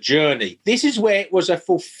it was a journey. This is where it was a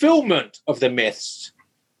fulfillment of the myths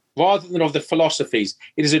rather than of the philosophies.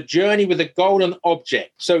 It is a journey with a goal and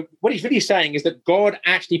object. So what he's really saying is that God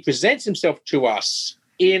actually presents himself to us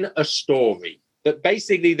in a story, that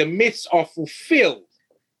basically the myths are fulfilled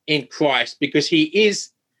in Christ because he is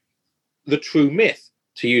the true myth,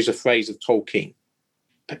 to use a phrase of Tolkien.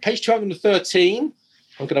 Page 213,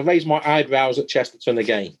 I'm going to raise my eyebrows at Chesterton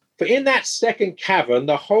again. For in that second cavern,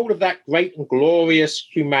 the whole of that great and glorious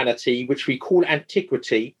humanity, which we call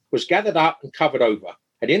antiquity, was gathered up and covered over.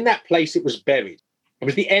 And in that place it was buried. It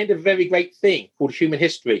was the end of a very great thing called human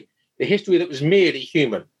history, the history that was merely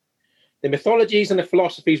human. The mythologies and the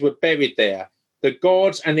philosophies were buried there, the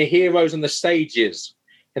gods and the heroes and the sages.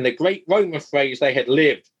 In the great Roman phrase, they had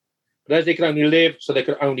lived. But as they could only live, so they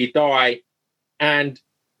could only die, and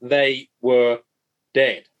they were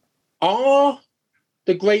dead. Are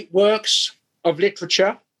the great works of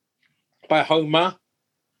literature by Homer,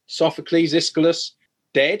 Sophocles, Aeschylus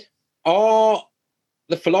dead? Are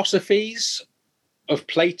the philosophies of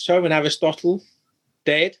Plato and Aristotle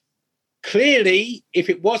dead? Clearly, if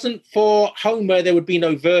it wasn't for Homer, there would be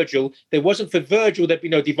no Virgil. If it wasn't for Virgil, there'd be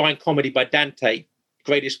no Divine Comedy by Dante,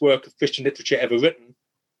 greatest work of Christian literature ever written,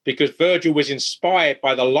 because Virgil was inspired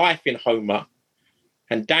by the life in Homer,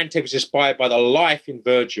 and Dante was inspired by the life in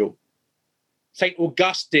Virgil. St.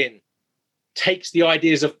 Augustine takes the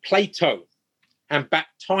ideas of Plato and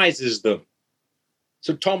baptizes them.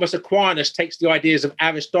 St. Thomas Aquinas takes the ideas of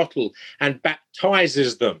Aristotle and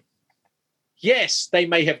baptizes them. Yes, they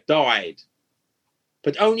may have died,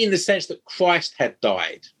 but only in the sense that Christ had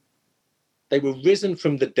died. They were risen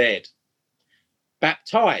from the dead,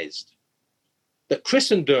 baptized, that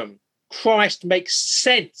Christendom, Christ makes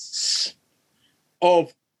sense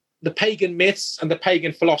of the pagan myths and the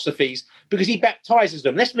pagan philosophies because he baptizes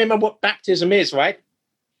them. Let's remember what baptism is, right?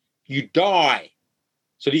 You die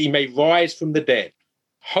so that you may rise from the dead.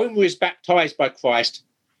 Homer is baptized by Christ.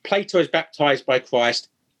 Plato is baptized by Christ.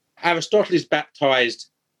 Aristotle is baptized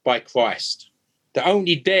by Christ. The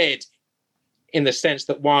only dead in the sense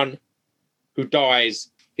that one who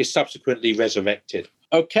dies is subsequently resurrected.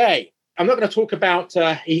 Okay, I'm not going to talk about,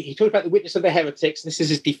 he talked about the witness of the heretics. This is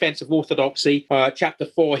his defense of orthodoxy, chapter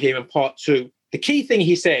 4 here in part 2. The key thing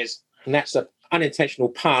he says, and that's an unintentional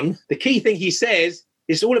pun, the key thing he says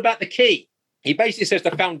is all about the key. He basically says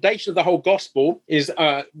the foundation of the whole gospel is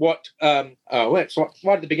right at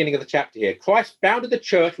the beginning of the chapter here. Christ founded the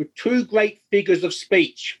church with two great figures of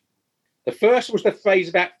speech. The first was the phrase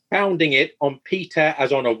about founding it on Peter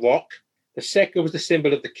as on a rock. The second was the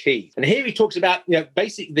symbol of the key. And here he talks about,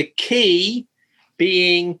 basically the key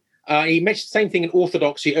being, he mentioned the same thing in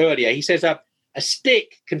orthodoxy earlier. He says a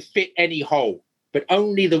stick can fit any hole, but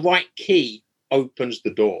only the right key opens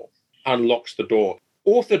the door, unlocks the door.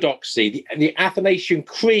 Orthodoxy, the Athanasian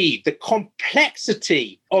Creed, the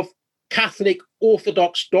complexity of Catholic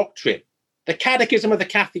Orthodox doctrine, the Catechism of the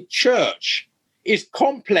Catholic Church is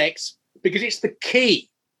complex because it's the key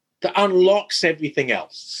that unlocks everything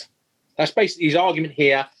else. That's basically his argument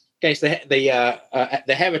here against the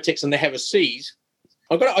heretics and the heresies.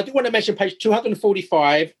 I do want to mention page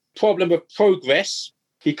 245, problem of progress.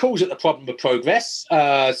 He calls it the problem of progress.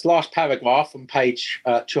 It's the last paragraph on page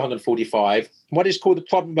 245. What is called the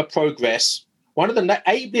problem of progress. One of the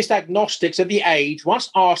ablest agnostics of the age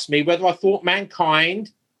once asked me whether I thought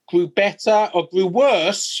mankind grew better or grew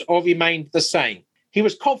worse or remained the same. He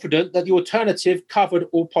was confident that the alternative covered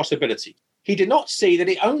all possibility. He did not see that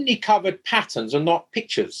it only covered patterns and not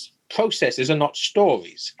pictures, processes and not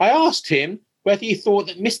stories. I asked him whether he thought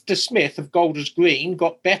that Mr. Smith of Golders Green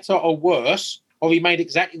got better or worse or remained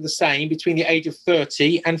exactly the same between the age of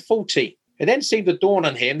 30 and 40. It then seemed to dawn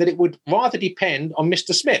on him that it would rather depend on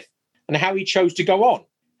Mr. Smith and how he chose to go on. It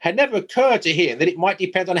had never occurred to him that it might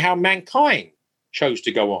depend on how mankind chose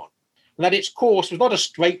to go on, and that its course was not a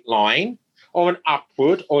straight line or an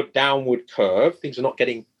upward or downward curve. Things are not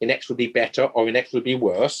getting inexorably better or inexorably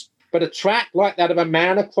worse, but a track like that of a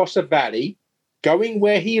man across a valley, going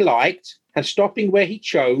where he liked and stopping where he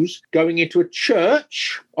chose, going into a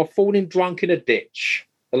church or falling drunk in a ditch.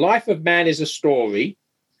 The life of man is a story,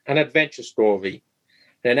 an adventure story.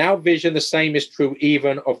 And in our vision, the same is true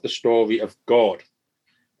even of the story of God.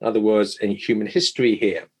 In other words, in human history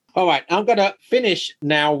here. All right, I'm going to finish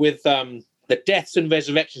now with the deaths and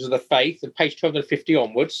resurrections of the faith, on page 250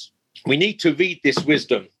 onwards. We need to read this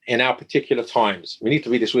wisdom in our particular times. We need to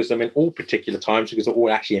read this wisdom in all particular times because they're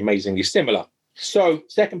all actually amazingly similar. So,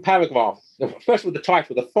 second paragraph. First of all, the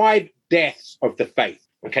title, The 5 Deaths of the Faith.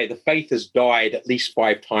 Okay, the faith has died at least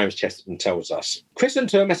 5 times, Chesterton tells us.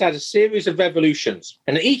 Christendom has had a series of revolutions,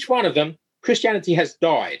 and in each one of them, Christianity has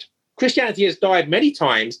died. Christianity has died many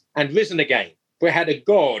times and risen again. We had a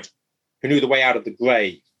God who knew the way out of the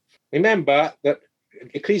grave. Remember that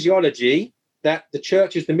ecclesiology, that the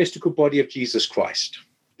church is the mystical body of Jesus Christ,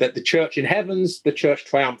 that the church in heaven's the church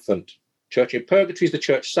triumphant, church in purgatory is the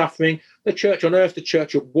church suffering, the church on earth, the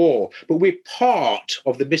church at war. But we're part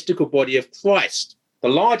of the mystical body of Christ, the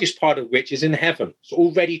largest part of which is in heaven. It's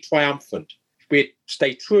already triumphant. If we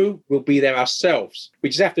stay true, we'll be there ourselves. We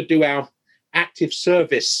just have to do our active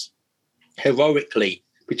service heroically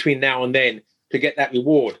between now and then to get that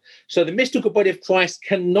reward. So the mystical body of Christ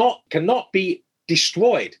cannot be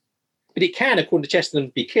destroyed, but it can, according to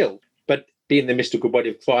Chesterton, be killed. But being the mystical body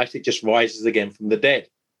of Christ, it just rises again from the dead.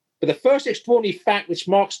 But the first extraordinary fact which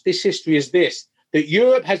marks this history is this, that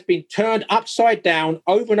Europe has been turned upside down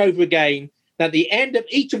over and over again. And at the end of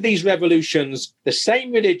each of these revolutions, the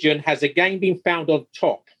same religion has again been found on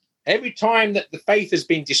top. Every time that the faith has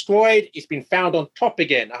been destroyed, it's been found on top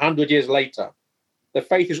again 100 years later. The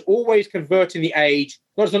faith is always converting the age,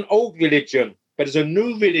 not as an old religion, but as a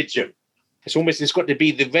new religion. It's got to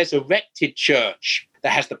be the resurrected church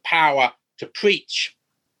that has the power to preach,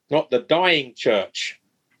 not the dying church.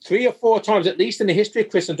 3 or 4 times, at least in the history of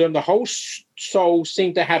Christendom, the whole soul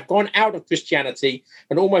seemed to have gone out of Christianity,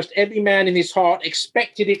 and almost every man in his heart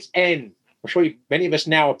expected its end. I'm sure many of us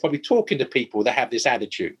now are probably talking to people that have this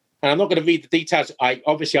attitude. And I'm not going to read the details. I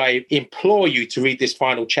implore you to read this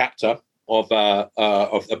final chapter of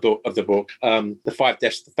the book, The 5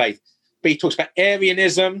 Deaths of the Faith. But he talks about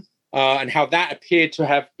Arianism and how that appeared to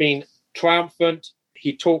have been triumphant.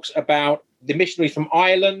 He talks about the missionaries from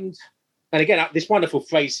Ireland. And again, this wonderful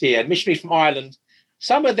phrase here, missionaries from Ireland,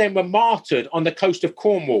 some of them were martyred on the coast of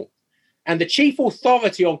Cornwall. And the chief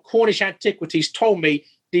authority on Cornish antiquities told me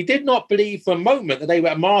he did not believe for a moment that they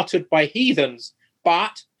were martyred by heathens,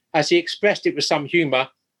 but, as he expressed it with some humor,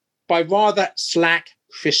 by rather slack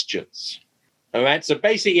Christians. All right. So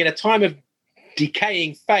basically, in a time of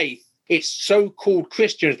decaying faith, it's so-called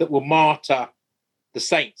Christians that will martyr the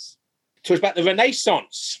saints. So it's about the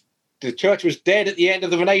Renaissance. The church was dead at the end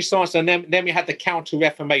of the Renaissance, and then we had the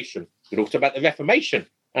Counter-Reformation. We talked about the Reformation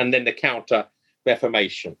and then the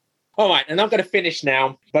Counter-Reformation. All right, and I'm going to finish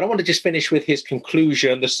now, but I want to just finish with his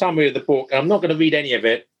conclusion, the summary of the book. And I'm not going to read any of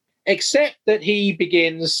it, except that he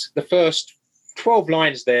begins the first 12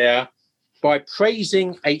 lines there by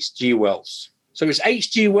praising H.G. Wells. So it's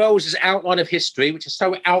H.G. Wells' outline of history, which has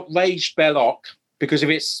so outraged Belloc because of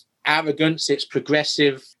its arrogance, its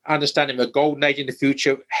progressive understanding of a golden age in the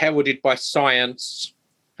future, heralded by science.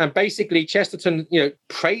 And basically, Chesterton,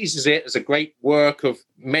 praises it as a great work of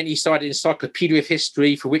many-sided encyclopedia of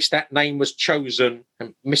history for which that name was chosen.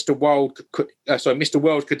 And Mr.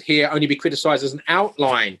 Wells could here only be criticised as an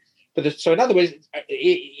outline. So in other words,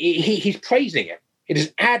 he's praising it. It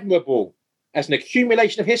is admirable as an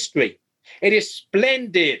accumulation of history. It is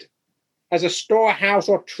splendid as a storehouse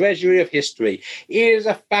or treasury of history. It is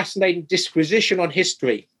a fascinating disquisition on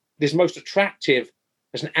history. It is most attractive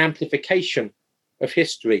as an amplification of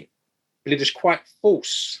history, but it is quite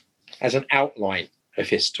false as an outline of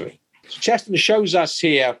history. So Chesterton shows us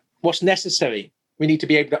here what's necessary. We need to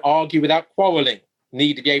be able to argue without quarrelling. We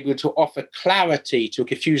need to be able to offer clarity to a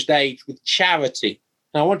confused age with charity.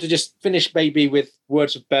 Now, I want to just finish maybe with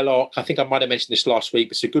words of Belloc. I think I might have mentioned this last week,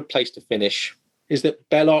 but it's a good place to finish, is that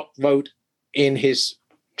Belloc wrote in his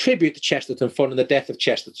tribute to Chesterton following the death of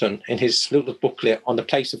Chesterton, in his little booklet on the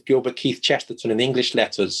place of Gilbert Keith Chesterton in English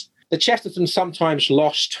letters, that Chesterton sometimes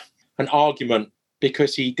lost an argument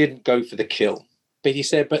because he didn't go for the kill. But he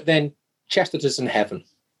said, but then Chesterton's in heaven.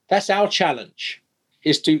 That's our challenge,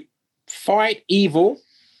 is to fight evil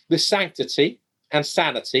with sanctity and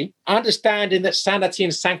sanity, understanding that sanity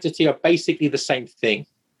and sanctity are basically the same thing.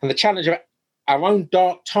 And the challenge of our own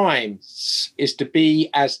dark times is to be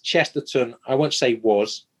as Chesterton, I won't say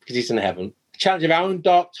was, because he's in heaven. The challenge of our own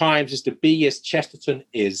dark times is to be as Chesterton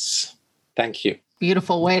is. Thank you.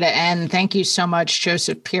 Beautiful way to end. Thank you so much,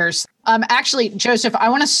 Joseph Pearce. Actually, Joseph, I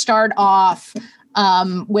want to start off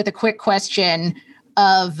with a quick question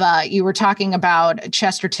of, you were talking about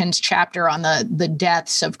Chesterton's chapter on the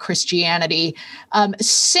deaths of Christianity.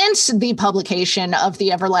 Since the publication of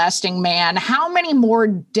The Everlasting Man, how many more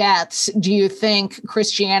deaths do you think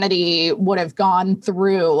Christianity would have gone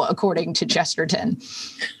through, according to Chesterton?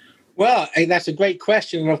 Well, that's a great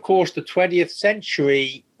question. And of course, the 20th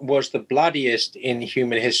century was the bloodiest in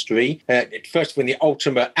human history. First of all, in the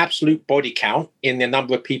ultimate absolute body count, in the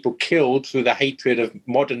number of people killed through the hatred of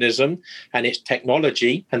modernism and its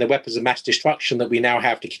technology and the weapons of mass destruction that we now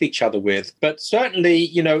have to kill each other with. But certainly,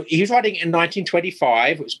 he was writing in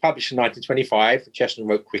 1925. It was published in 1925. Chesterton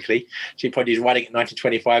wrote quickly. So he probably was writing in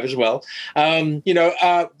 1925 as well.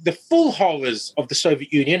 The full horrors of the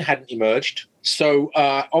Soviet Union hadn't emerged. So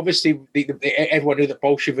obviously, everyone knew that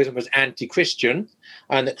Bolshevism was anti-Christian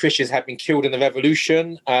and that Christians had been killed in the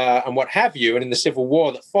revolution and what have you, and in the civil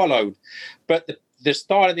war that followed. But the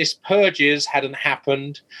Stalinist purges hadn't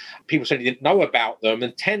happened. People certainly didn't know about them,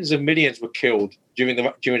 and tens of millions were killed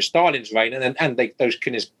during Stalin's reign, and those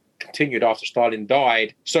killings continued after Stalin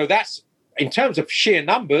died. So that's, in terms of sheer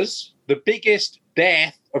numbers, the biggest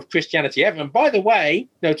death of Christianity ever. And by the way,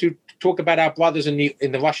 to talk about our brothers in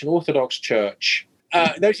the Russian Orthodox Church,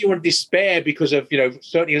 those who want to despair because of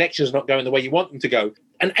certain elections not going the way you want them to go.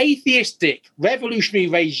 An atheistic revolutionary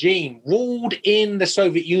regime ruled in the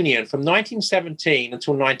Soviet Union from 1917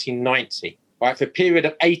 until 1990, right, for a period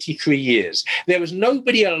of 83 years. There was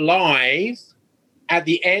nobody alive at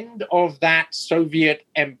the end of that Soviet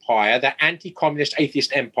empire, that anti-communist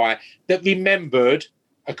atheist empire, that remembered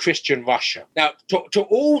a Christian Russia. Now, to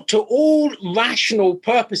all rational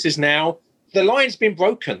purposes now, the line's been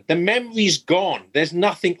broken. The memory's gone. There's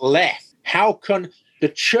nothing left. How can the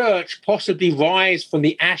church possibly rise from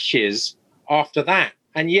the ashes after that?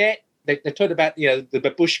 And yet, they talk about, the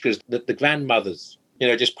babushkas, the grandmothers,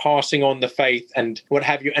 just passing on the faith and what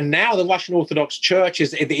have you. And now the Russian Orthodox Church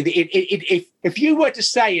is, if you were to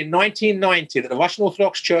say in 1990 that the Russian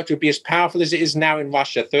Orthodox Church would be as powerful as it is now in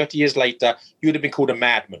Russia 30 years later, you would have been called a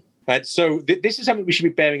madman. Right? So this is something we should be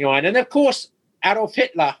bearing in mind. And of course, Adolf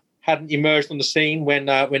Hitler hadn't emerged on the scene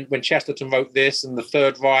when Chesterton wrote this, and the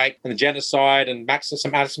Third Reich and the genocide and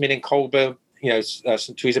Maximilian Kolbe,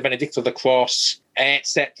 St. Teresa Benedict of the Cross,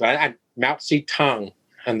 etc., and Mao Zedong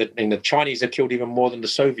And the Chinese have killed even more than the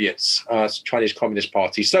Soviets, Chinese Communist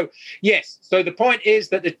Party. So, yes. So the point is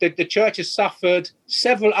that the church has suffered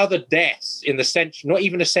several other deaths in the century, not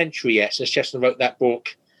even a century yet, since Chesterton wrote that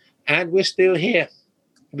book. And we're still here.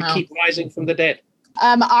 We keep rising from the dead.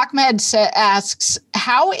 Ahmed asks,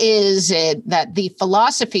 how is it that the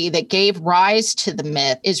philosophy that gave rise to the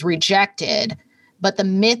myth is rejected, but the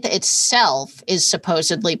myth itself is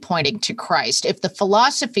supposedly pointing to Christ? If the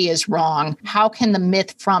philosophy is wrong, how can the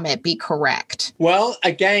myth from it be correct? Well,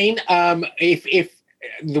 again, if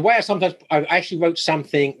the way I actually wrote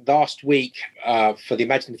something last week for the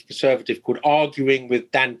Imaginative Conservative called Arguing with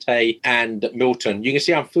Dante and Milton. You can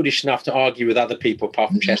see I'm foolish enough to argue with other people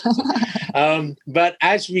apart from Chesterton. But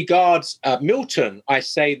as regards Milton, I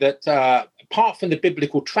say that apart from the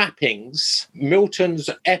biblical trappings, Milton's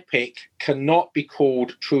epic cannot be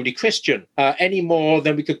called truly Christian any more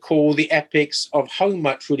than we could call the epics of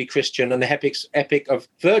Homer truly Christian and the epic of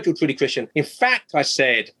Virgil truly Christian. In fact, I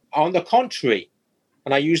said, on the contrary,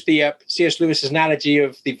 and I used the C.S. Lewis's analogy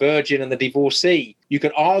of the virgin and the divorcee, you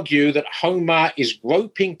could argue that Homer is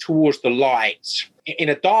groping towards the light in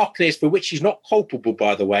a darkness for which he's not culpable,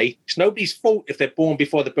 by the way. It's nobody's fault if they're born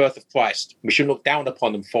before the birth of Christ. We shouldn't look down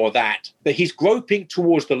upon them for that. But he's groping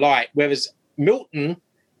towards the light, whereas Milton,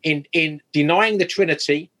 in denying the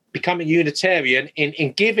Trinity, becoming Unitarian,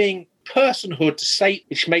 in giving personhood to Satan,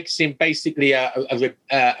 which makes him basically a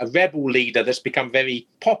rebel leader that's become very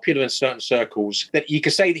popular in certain circles, that you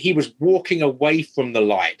could say that he was walking away from the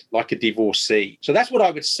light like a divorcee. So that's what I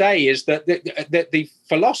would say, is that the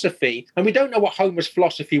philosophy, and we don't know what Homer's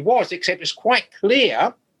philosophy was, except it's quite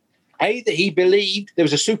clear, that he believed there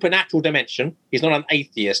was a supernatural dimension. He's not an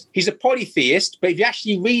atheist. He's a polytheist, but if you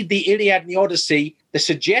actually read the Iliad and the Odyssey, the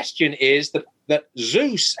suggestion is that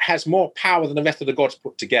Zeus has more power than the rest of the gods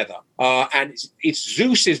put together. And it's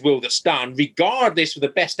Zeus's will that's done, regardless of the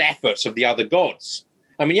best efforts of the other gods.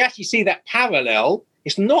 I mean, you actually see that parallel.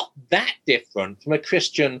 It's not that different from a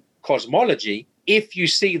Christian cosmology if you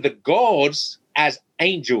see the gods as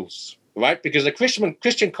angels, right? Because the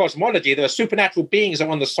Christian cosmology, there are supernatural beings that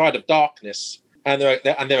are on the side of darkness, and there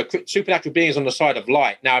are supernatural beings on the side of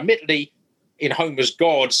light. Now, admittedly, in Homer's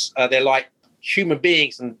gods, they're like human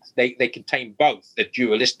beings, and they contain both. They're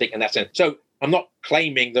dualistic in that sense. So I'm not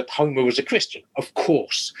claiming that Homer was a Christian, of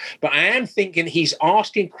course, but I am thinking he's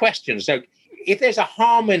asking questions. So if there's a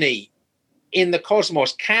harmony in the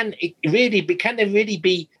cosmos, can there really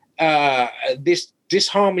be this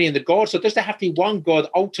disharmony in the gods? Or does there have to be one God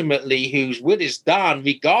ultimately whose will is done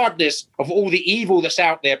regardless of all the evil that's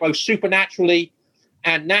out there, both supernaturally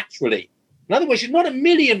and naturally? In other words, he's not a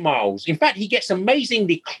million miles. In fact, he gets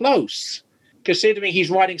amazingly close, considering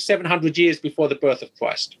he's writing 700 years before the birth of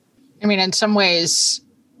Christ. I mean, in some ways,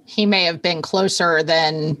 he may have been closer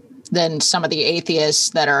than some of the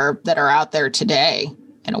atheists that are out there today,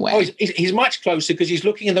 in a way. Oh, he's much closer because he's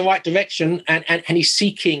looking in the right direction and he's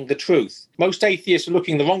seeking the truth. Most atheists are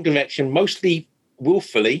looking in the wrong direction, mostly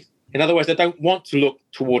willfully. In other words, they don't want to look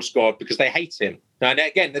towards God because they hate him. Now,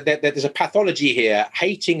 again, there's a pathology here,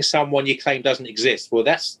 hating someone you claim doesn't exist. Well,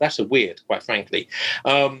 that's a weird, quite frankly.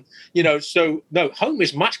 So no, Homer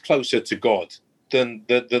is much closer to God than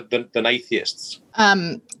atheists.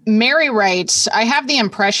 Mary writes, I have the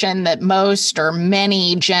impression that most or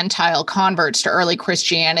many Gentile converts to early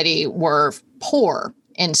Christianity were poor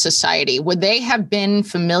in society. Would they have been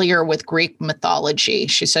familiar with Greek mythology?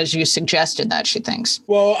 She says you suggested that, she thinks.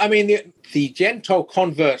 Well, I mean, the Gentile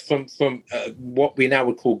convert from what we now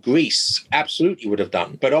would call Greece absolutely would have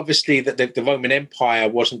done. But obviously the Roman Empire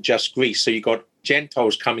wasn't just Greece. So you got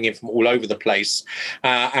Gentiles coming in from all over the place.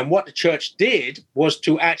 And what the church did was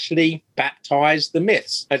to actually baptize the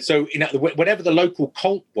myths. And so, whatever the local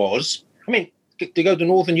cult was, I mean, to go to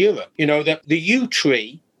Northern Europe, that the yew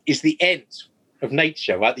tree is the end of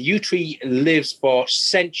nature, right? The yew tree lives for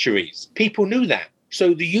centuries. People knew that.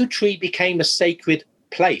 So the yew tree became a sacred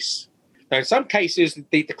place. Now, in some cases,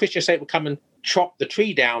 the Christian state will come and chop the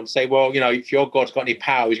tree down and say, well, if your God's got any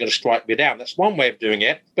power, he's going to strike me down. That's one way of doing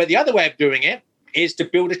it. But the other way of doing it is to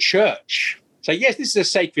build a church. So, yes, this is a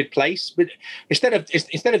sacred place, but instead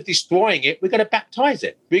of destroying it, we're going to baptize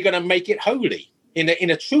it. We're going to make it holy in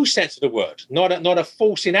a true sense of the word, not a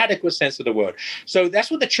false, inadequate sense of the word. So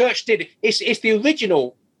that's what the church did. It's the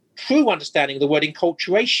original true understanding of the word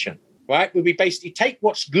enculturation, right? Where we basically take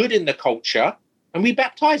what's good in the culture and we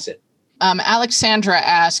baptize it. Alexandra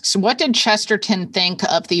asks, what did Chesterton think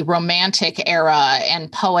of the Romantic era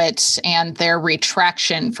and poets and their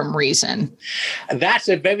retraction from reason? That's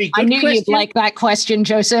a very good question. I knew you'd like that question,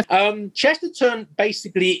 Joseph. Chesterton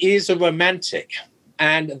basically is a romantic.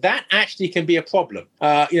 And that actually can be a problem.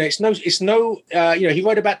 He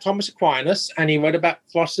wrote about Thomas Aquinas and he wrote about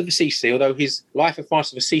Francis of Assisi, although his life of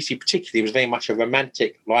Francis of Assisi particularly was very much a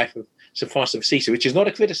romantic life of St. Francis of Assisi, which is not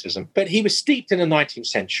a criticism. But he was steeped in the 19th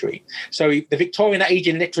century. So the Victorian Age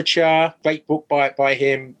in Literature, great book by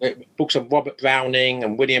him, books of Robert Browning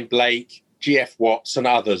and William Blake, G.F. Watts and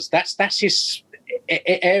others. That's his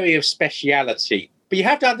area of speciality. But you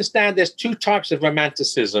have to understand there's two types of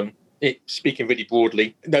romanticism, speaking really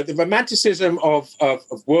broadly. The romanticism of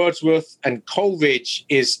Wordsworth and Coleridge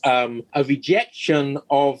is a rejection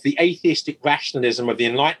of the atheistic rationalism of the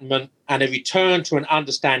Enlightenment and a return to an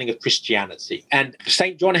understanding of Christianity. And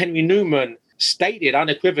St. John Henry Newman stated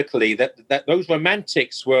unequivocally that those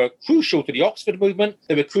romantics were crucial to the Oxford movement,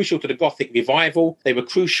 they were crucial to the Gothic revival, they were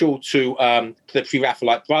crucial to the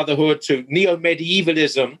Pre-Raphaelite Brotherhood, to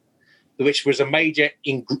neo-medievalism, which was a major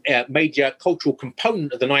cultural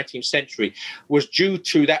component of the 19th century, was due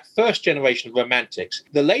to that first generation of romantics.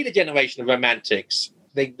 The later generation of romantics,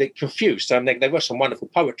 they confused. There was some wonderful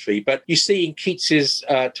poetry, but you see in Keats's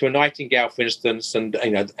To a Nightingale, for instance, and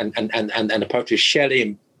the poetry of Shelley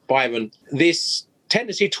and Byron, this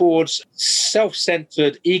tendency towards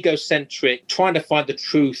self-centered, egocentric, trying to find the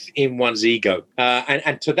truth in one's ego.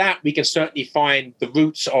 And to that, we can certainly find the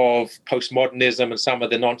roots of postmodernism and some of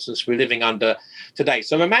the nonsense we're living under today.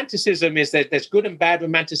 So romanticism is that there's good and bad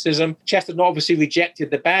romanticism. Chesterton obviously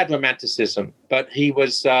rejected the bad romanticism, but he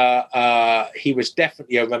was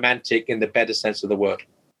definitely a romantic in the better sense of the word.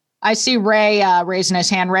 I see Ray raising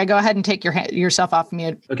his hand. Ray, go ahead and take yourself off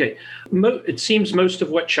mute. Okay. It seems most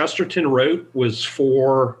of what Chesterton wrote was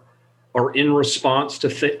for or in response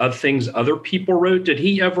to of things other people wrote. Did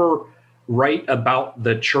he ever write about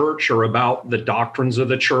the church or about the doctrines of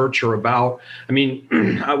the church or about,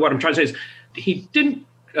 what I'm trying to say is he didn't,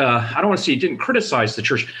 I don't want to say he didn't criticize the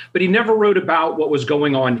church, but he never wrote about what was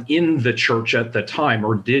going on in the church at the time,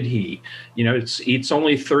 or did he? It's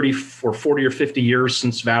only 30 or 40 or 50 years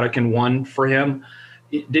since Vatican I for him.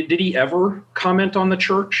 Did he ever comment on the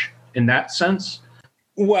church in that sense?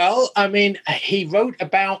 Well, he wrote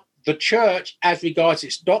about the church as regards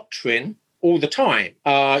its doctrine all the time.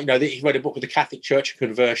 He wrote a book with the Catholic Church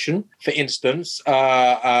Conversion, for instance,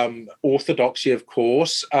 Orthodoxy, of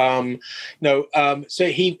course. So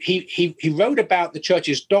he wrote about the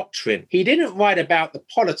church's doctrine. He didn't write about the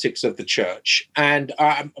politics of the church. And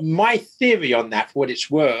my theory on that, for what it's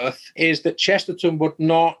worth, is that Chesterton would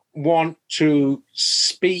not want to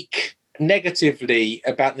speak negatively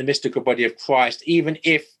about the mystical body of Christ, even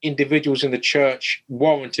if individuals in the church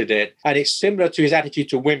warranted it. And it's similar to his attitude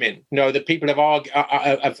to women. That people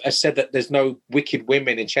have said that there's no wicked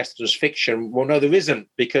women in Chesterton's fiction. Well, no, there isn't,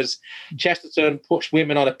 because Chesterton puts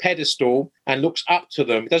women on a pedestal and looks up to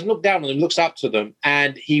them. He doesn't look down on them, looks up to them,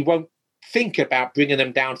 and he won't think about bringing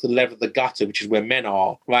them down to the level of the gutter, which is where men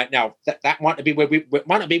are right now. That might not be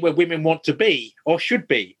where women want to be or should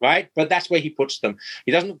be, right? But that's where he puts them.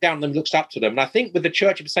 He doesn't look down on them, looks up to them. And I think with the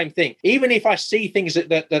church, it's the same thing. Even if I see things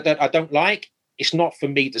that I don't like, it's not for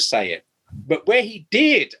me to say it. But where he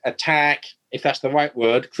did attack, if that's the right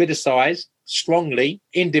word, criticize strongly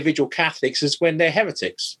individual Catholics, is when they're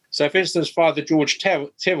heretics. So, for instance, Father George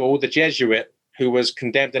Tyrrell, the Jesuit, who was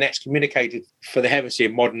condemned and excommunicated for the heresy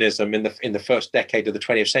of modernism in the first decade of the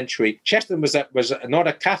 20th century. Chesterton was not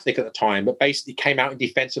a Catholic at the time, but basically came out in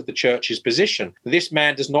defense of the church's position. This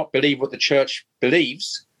man does not believe what the church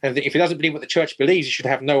believes. And if he doesn't believe what the church believes, he should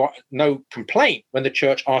have no complaint when the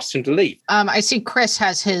church asks him to leave. I see Chris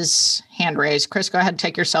has his hand raised. Chris, go ahead and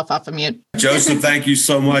take yourself off of mute. Joseph, thank you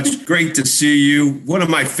so much. Great to see you. One of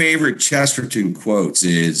my favorite Chesterton quotes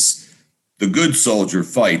is, "The good soldier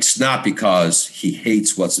fights not because he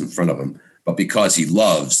hates what's in front of him, but because he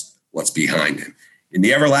loves what's behind him." In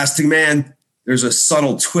The Everlasting Man, there's a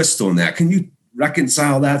subtle twist on that. Can you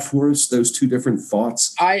reconcile that for us, those two different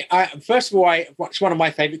thoughts? First of all, it's one of my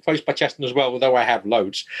favorite quotes by Chesterton as well, although I have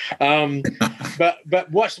loads. But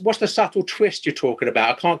what's the subtle twist you're talking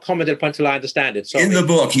about? I can't comment upon until I understand it. Sorry. In the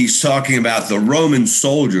book, he's talking about the Roman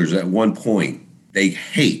soldiers at one point. They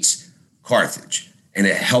hate Carthage, and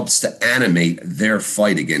it helps to animate their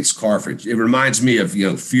fight against Carthage. It reminds me of,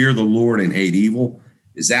 fear the Lord and hate evil.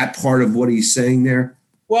 Is that part of what he's saying there?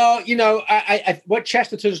 Well, what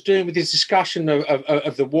Chesterton's doing with his discussion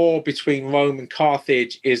of the war between Rome and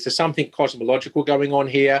Carthage is there's something cosmological going on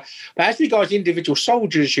here. But as regards individual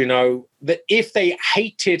soldiers, that if they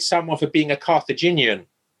hated someone for being a Carthaginian,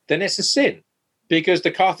 then it's a sin. Because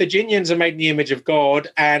the Carthaginians are made in the image of God,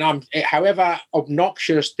 and however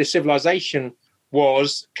obnoxious the civilization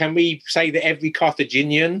was, can we say that every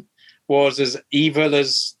Carthaginian was as evil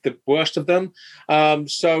as the worst of them. I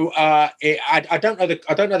don't know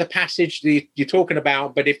the passage that you're talking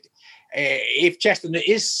about, but if Chesterton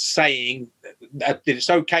is saying that it's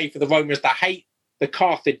okay for the Romans to hate the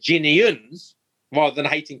Carthaginians rather than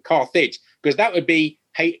hating Carthage, because that would be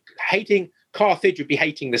hating Carthage would be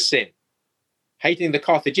hating the sin. Hating the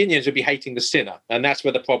Carthaginians would be hating the sinner, and that's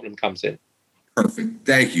where the problem comes in. Perfect.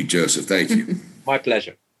 Thank you, Joseph. Thank you. My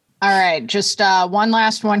pleasure. All right, just one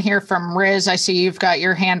last one here from Riz. I see you've got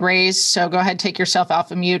your hand raised, so go ahead, take yourself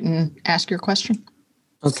off of mute and ask your question.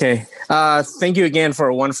 Okay. Thank you again for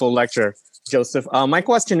a wonderful lecture, Joseph. My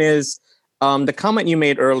question is, the comment you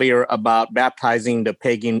made earlier about baptizing the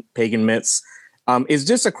pagan myths, is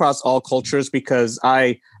this across all cultures? Because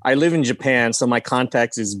I live in Japan, so my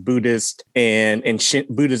context is Buddhist and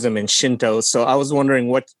Buddhism and Shinto. So I was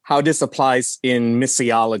wondering how this applies in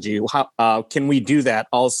missiology. How can we do that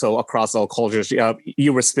also across all cultures?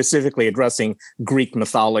 You were specifically addressing Greek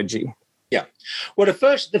mythology. Yeah. Well, the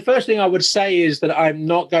first thing I would say is that I'm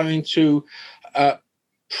not going to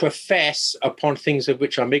profess upon things of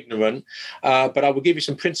which I'm ignorant, but I will give you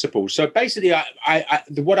some principles. So basically,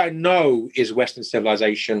 what I know is Western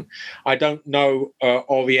civilization. I don't know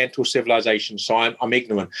Oriental civilization, so I'm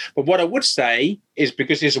ignorant. But what I would say is,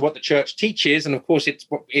 because this is what the church teaches, and of course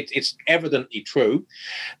it's evidently true,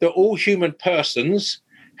 that all human persons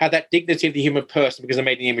have that dignity of the human person because they're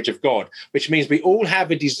made in the image of God, which means we all have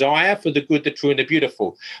a desire for the good, the true, and the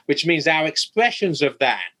beautiful, which means our expressions of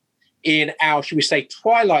that in our, should we say,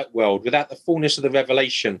 twilight world without the fullness of the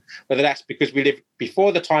revelation, whether that's because we live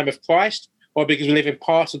before the time of Christ or because we live in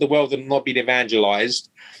parts of the world that have not been evangelized,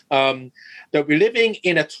 that we're living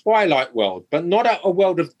in a twilight world, but not a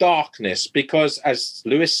world of darkness, because as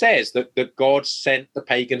Lewis says, that God sent the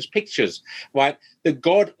pagans pictures, right? That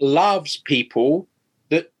God loves people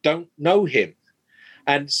that don't know him.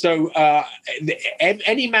 And so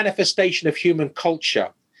any manifestation of human culture,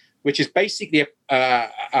 which is basically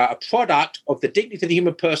a product of the dignity of the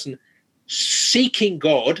human person seeking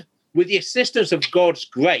God with the assistance of God's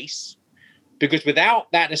grace, because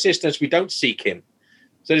without that assistance, we don't seek him.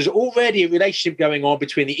 So there's already a relationship going on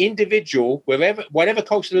between the individual, whatever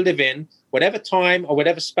culture they live in, whatever time or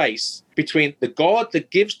whatever space, between the God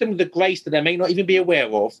that gives them the grace that they may not even be aware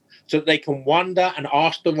of, so that they can wonder and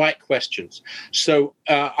ask the right questions. So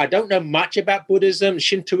I don't know much about Buddhism,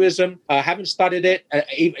 Shintoism. I haven't studied it,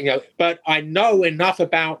 but I know enough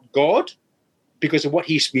about God because of what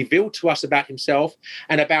he's revealed to us about himself,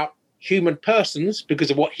 and about human persons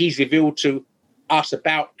because of what he's revealed to us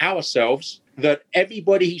about ourselves, that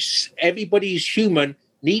everybody who's human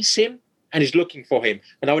needs him and is looking for him.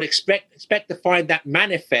 And I would expect to find that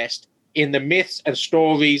manifest in the myths and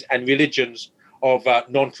stories and religions of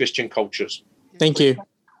non-Christian cultures. Thank you.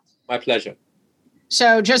 My pleasure.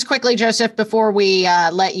 So just quickly, Joseph, before we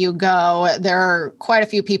let you go, there are quite a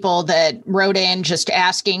few people that wrote in just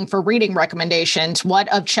asking for reading recommendations.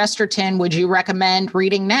 What of Chesterton would you recommend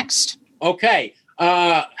reading next? Okay.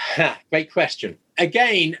 Great question.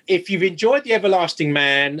 Again, if you've enjoyed The Everlasting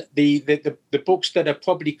Man, the books that are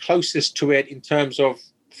probably closest to it in terms of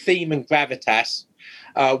theme and gravitas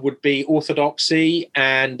would be Orthodoxy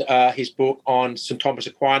and his book on St. Thomas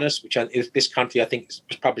Aquinas, which in this country I think is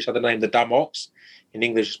published under the name The Dumb Ox. In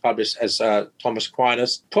English, it's published as Thomas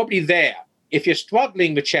Aquinas. Probably there. If you're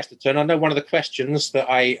struggling with Chesterton, I know one of the questions that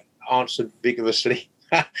I answered vigorously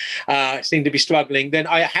seem to be struggling, then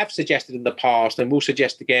I have suggested in the past and will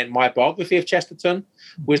suggest again my biography of Chesterton,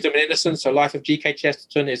 Wisdom and Innocence, A Life of G.K.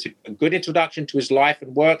 Chesterton, is a good introduction to his life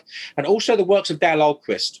and work, and also the works of Dale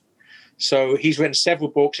Ahlquist. So he's written several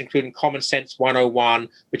books, including Common Sense 101,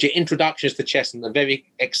 which are introductions to Chesterton and very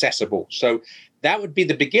accessible. So that would be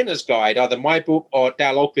the beginner's guide, either my book or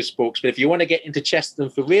Dale Ahlquist's books. But if you want to get into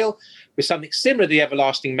Chesterton for real with something similar to The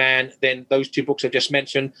Everlasting Man, then those two books I just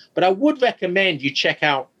mentioned. But I would recommend you check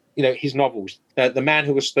out, his novels. The Man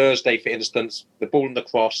Who Was Thursday, for instance, The Ball and the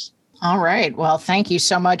Cross. All right. Well, thank you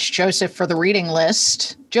so much, Joseph, for the reading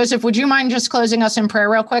list. Joseph, would you mind just closing us in prayer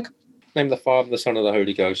real quick? In the name of the Father, the Son, and the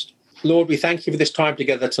Holy Ghost. Lord, we thank you for this time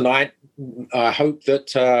together tonight. I hope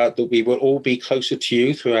that we will all be closer to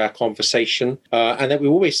you through our conversation, and that we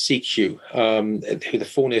always seek you through the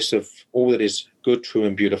fullness of all that is good, true,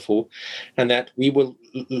 and beautiful, and that we will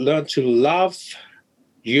learn to love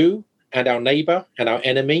you and our neighbor and our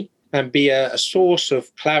enemy, and be a source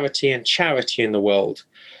of clarity and charity in the world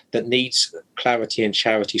that needs clarity and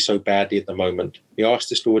charity so badly at the moment. We ask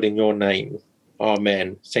this, Lord, in your name.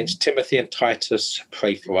 Amen. Saints Timothy and Titus,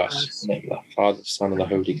 pray for us. In the name of the Father, the Son, and the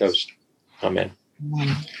Holy Ghost. Amen.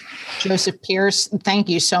 Amen. Joseph Pearce, thank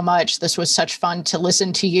you so much. This was such fun to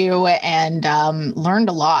listen to you and learned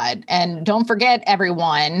a lot. And don't forget,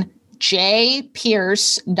 everyone,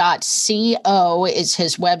 jpearce.co is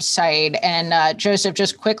his website. And Joseph,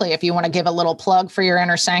 just quickly, if you want to give a little plug for your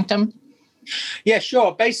Inner Sanctum. Yeah,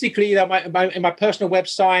 sure. Basically, in my personal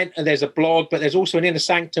website, there's a blog, but there's also an Inner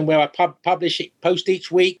Sanctum where I post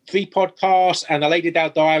each week 3 podcasts and a Lady Dow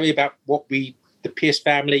diary about the Pearce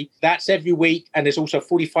family. That's every week. And there's also a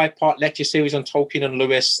 45-part lecture series on Tolkien and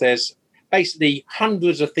Lewis. There's basically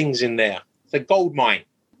hundreds of things in there. It's a gold mine.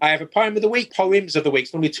 I have a poem of the week, poems of the week.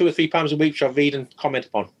 It's normally 2 or 3 poems a week, which I read and comment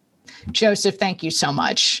upon. Joseph, thank you so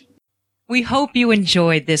much. We hope you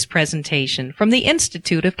enjoyed this presentation from the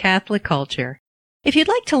Institute of Catholic Culture. If you'd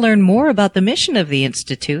like to learn more about the mission of the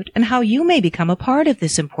Institute and how you may become a part of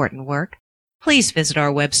this important work, please visit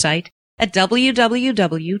our website at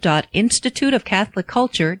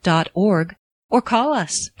www.instituteofcatholicculture.org or call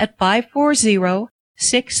us at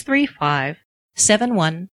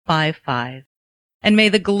 540-635-7155. And may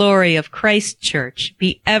the glory of Christ Church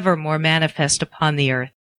be ever more manifest upon the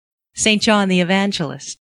earth. St. John the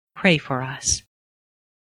Evangelist, pray for us.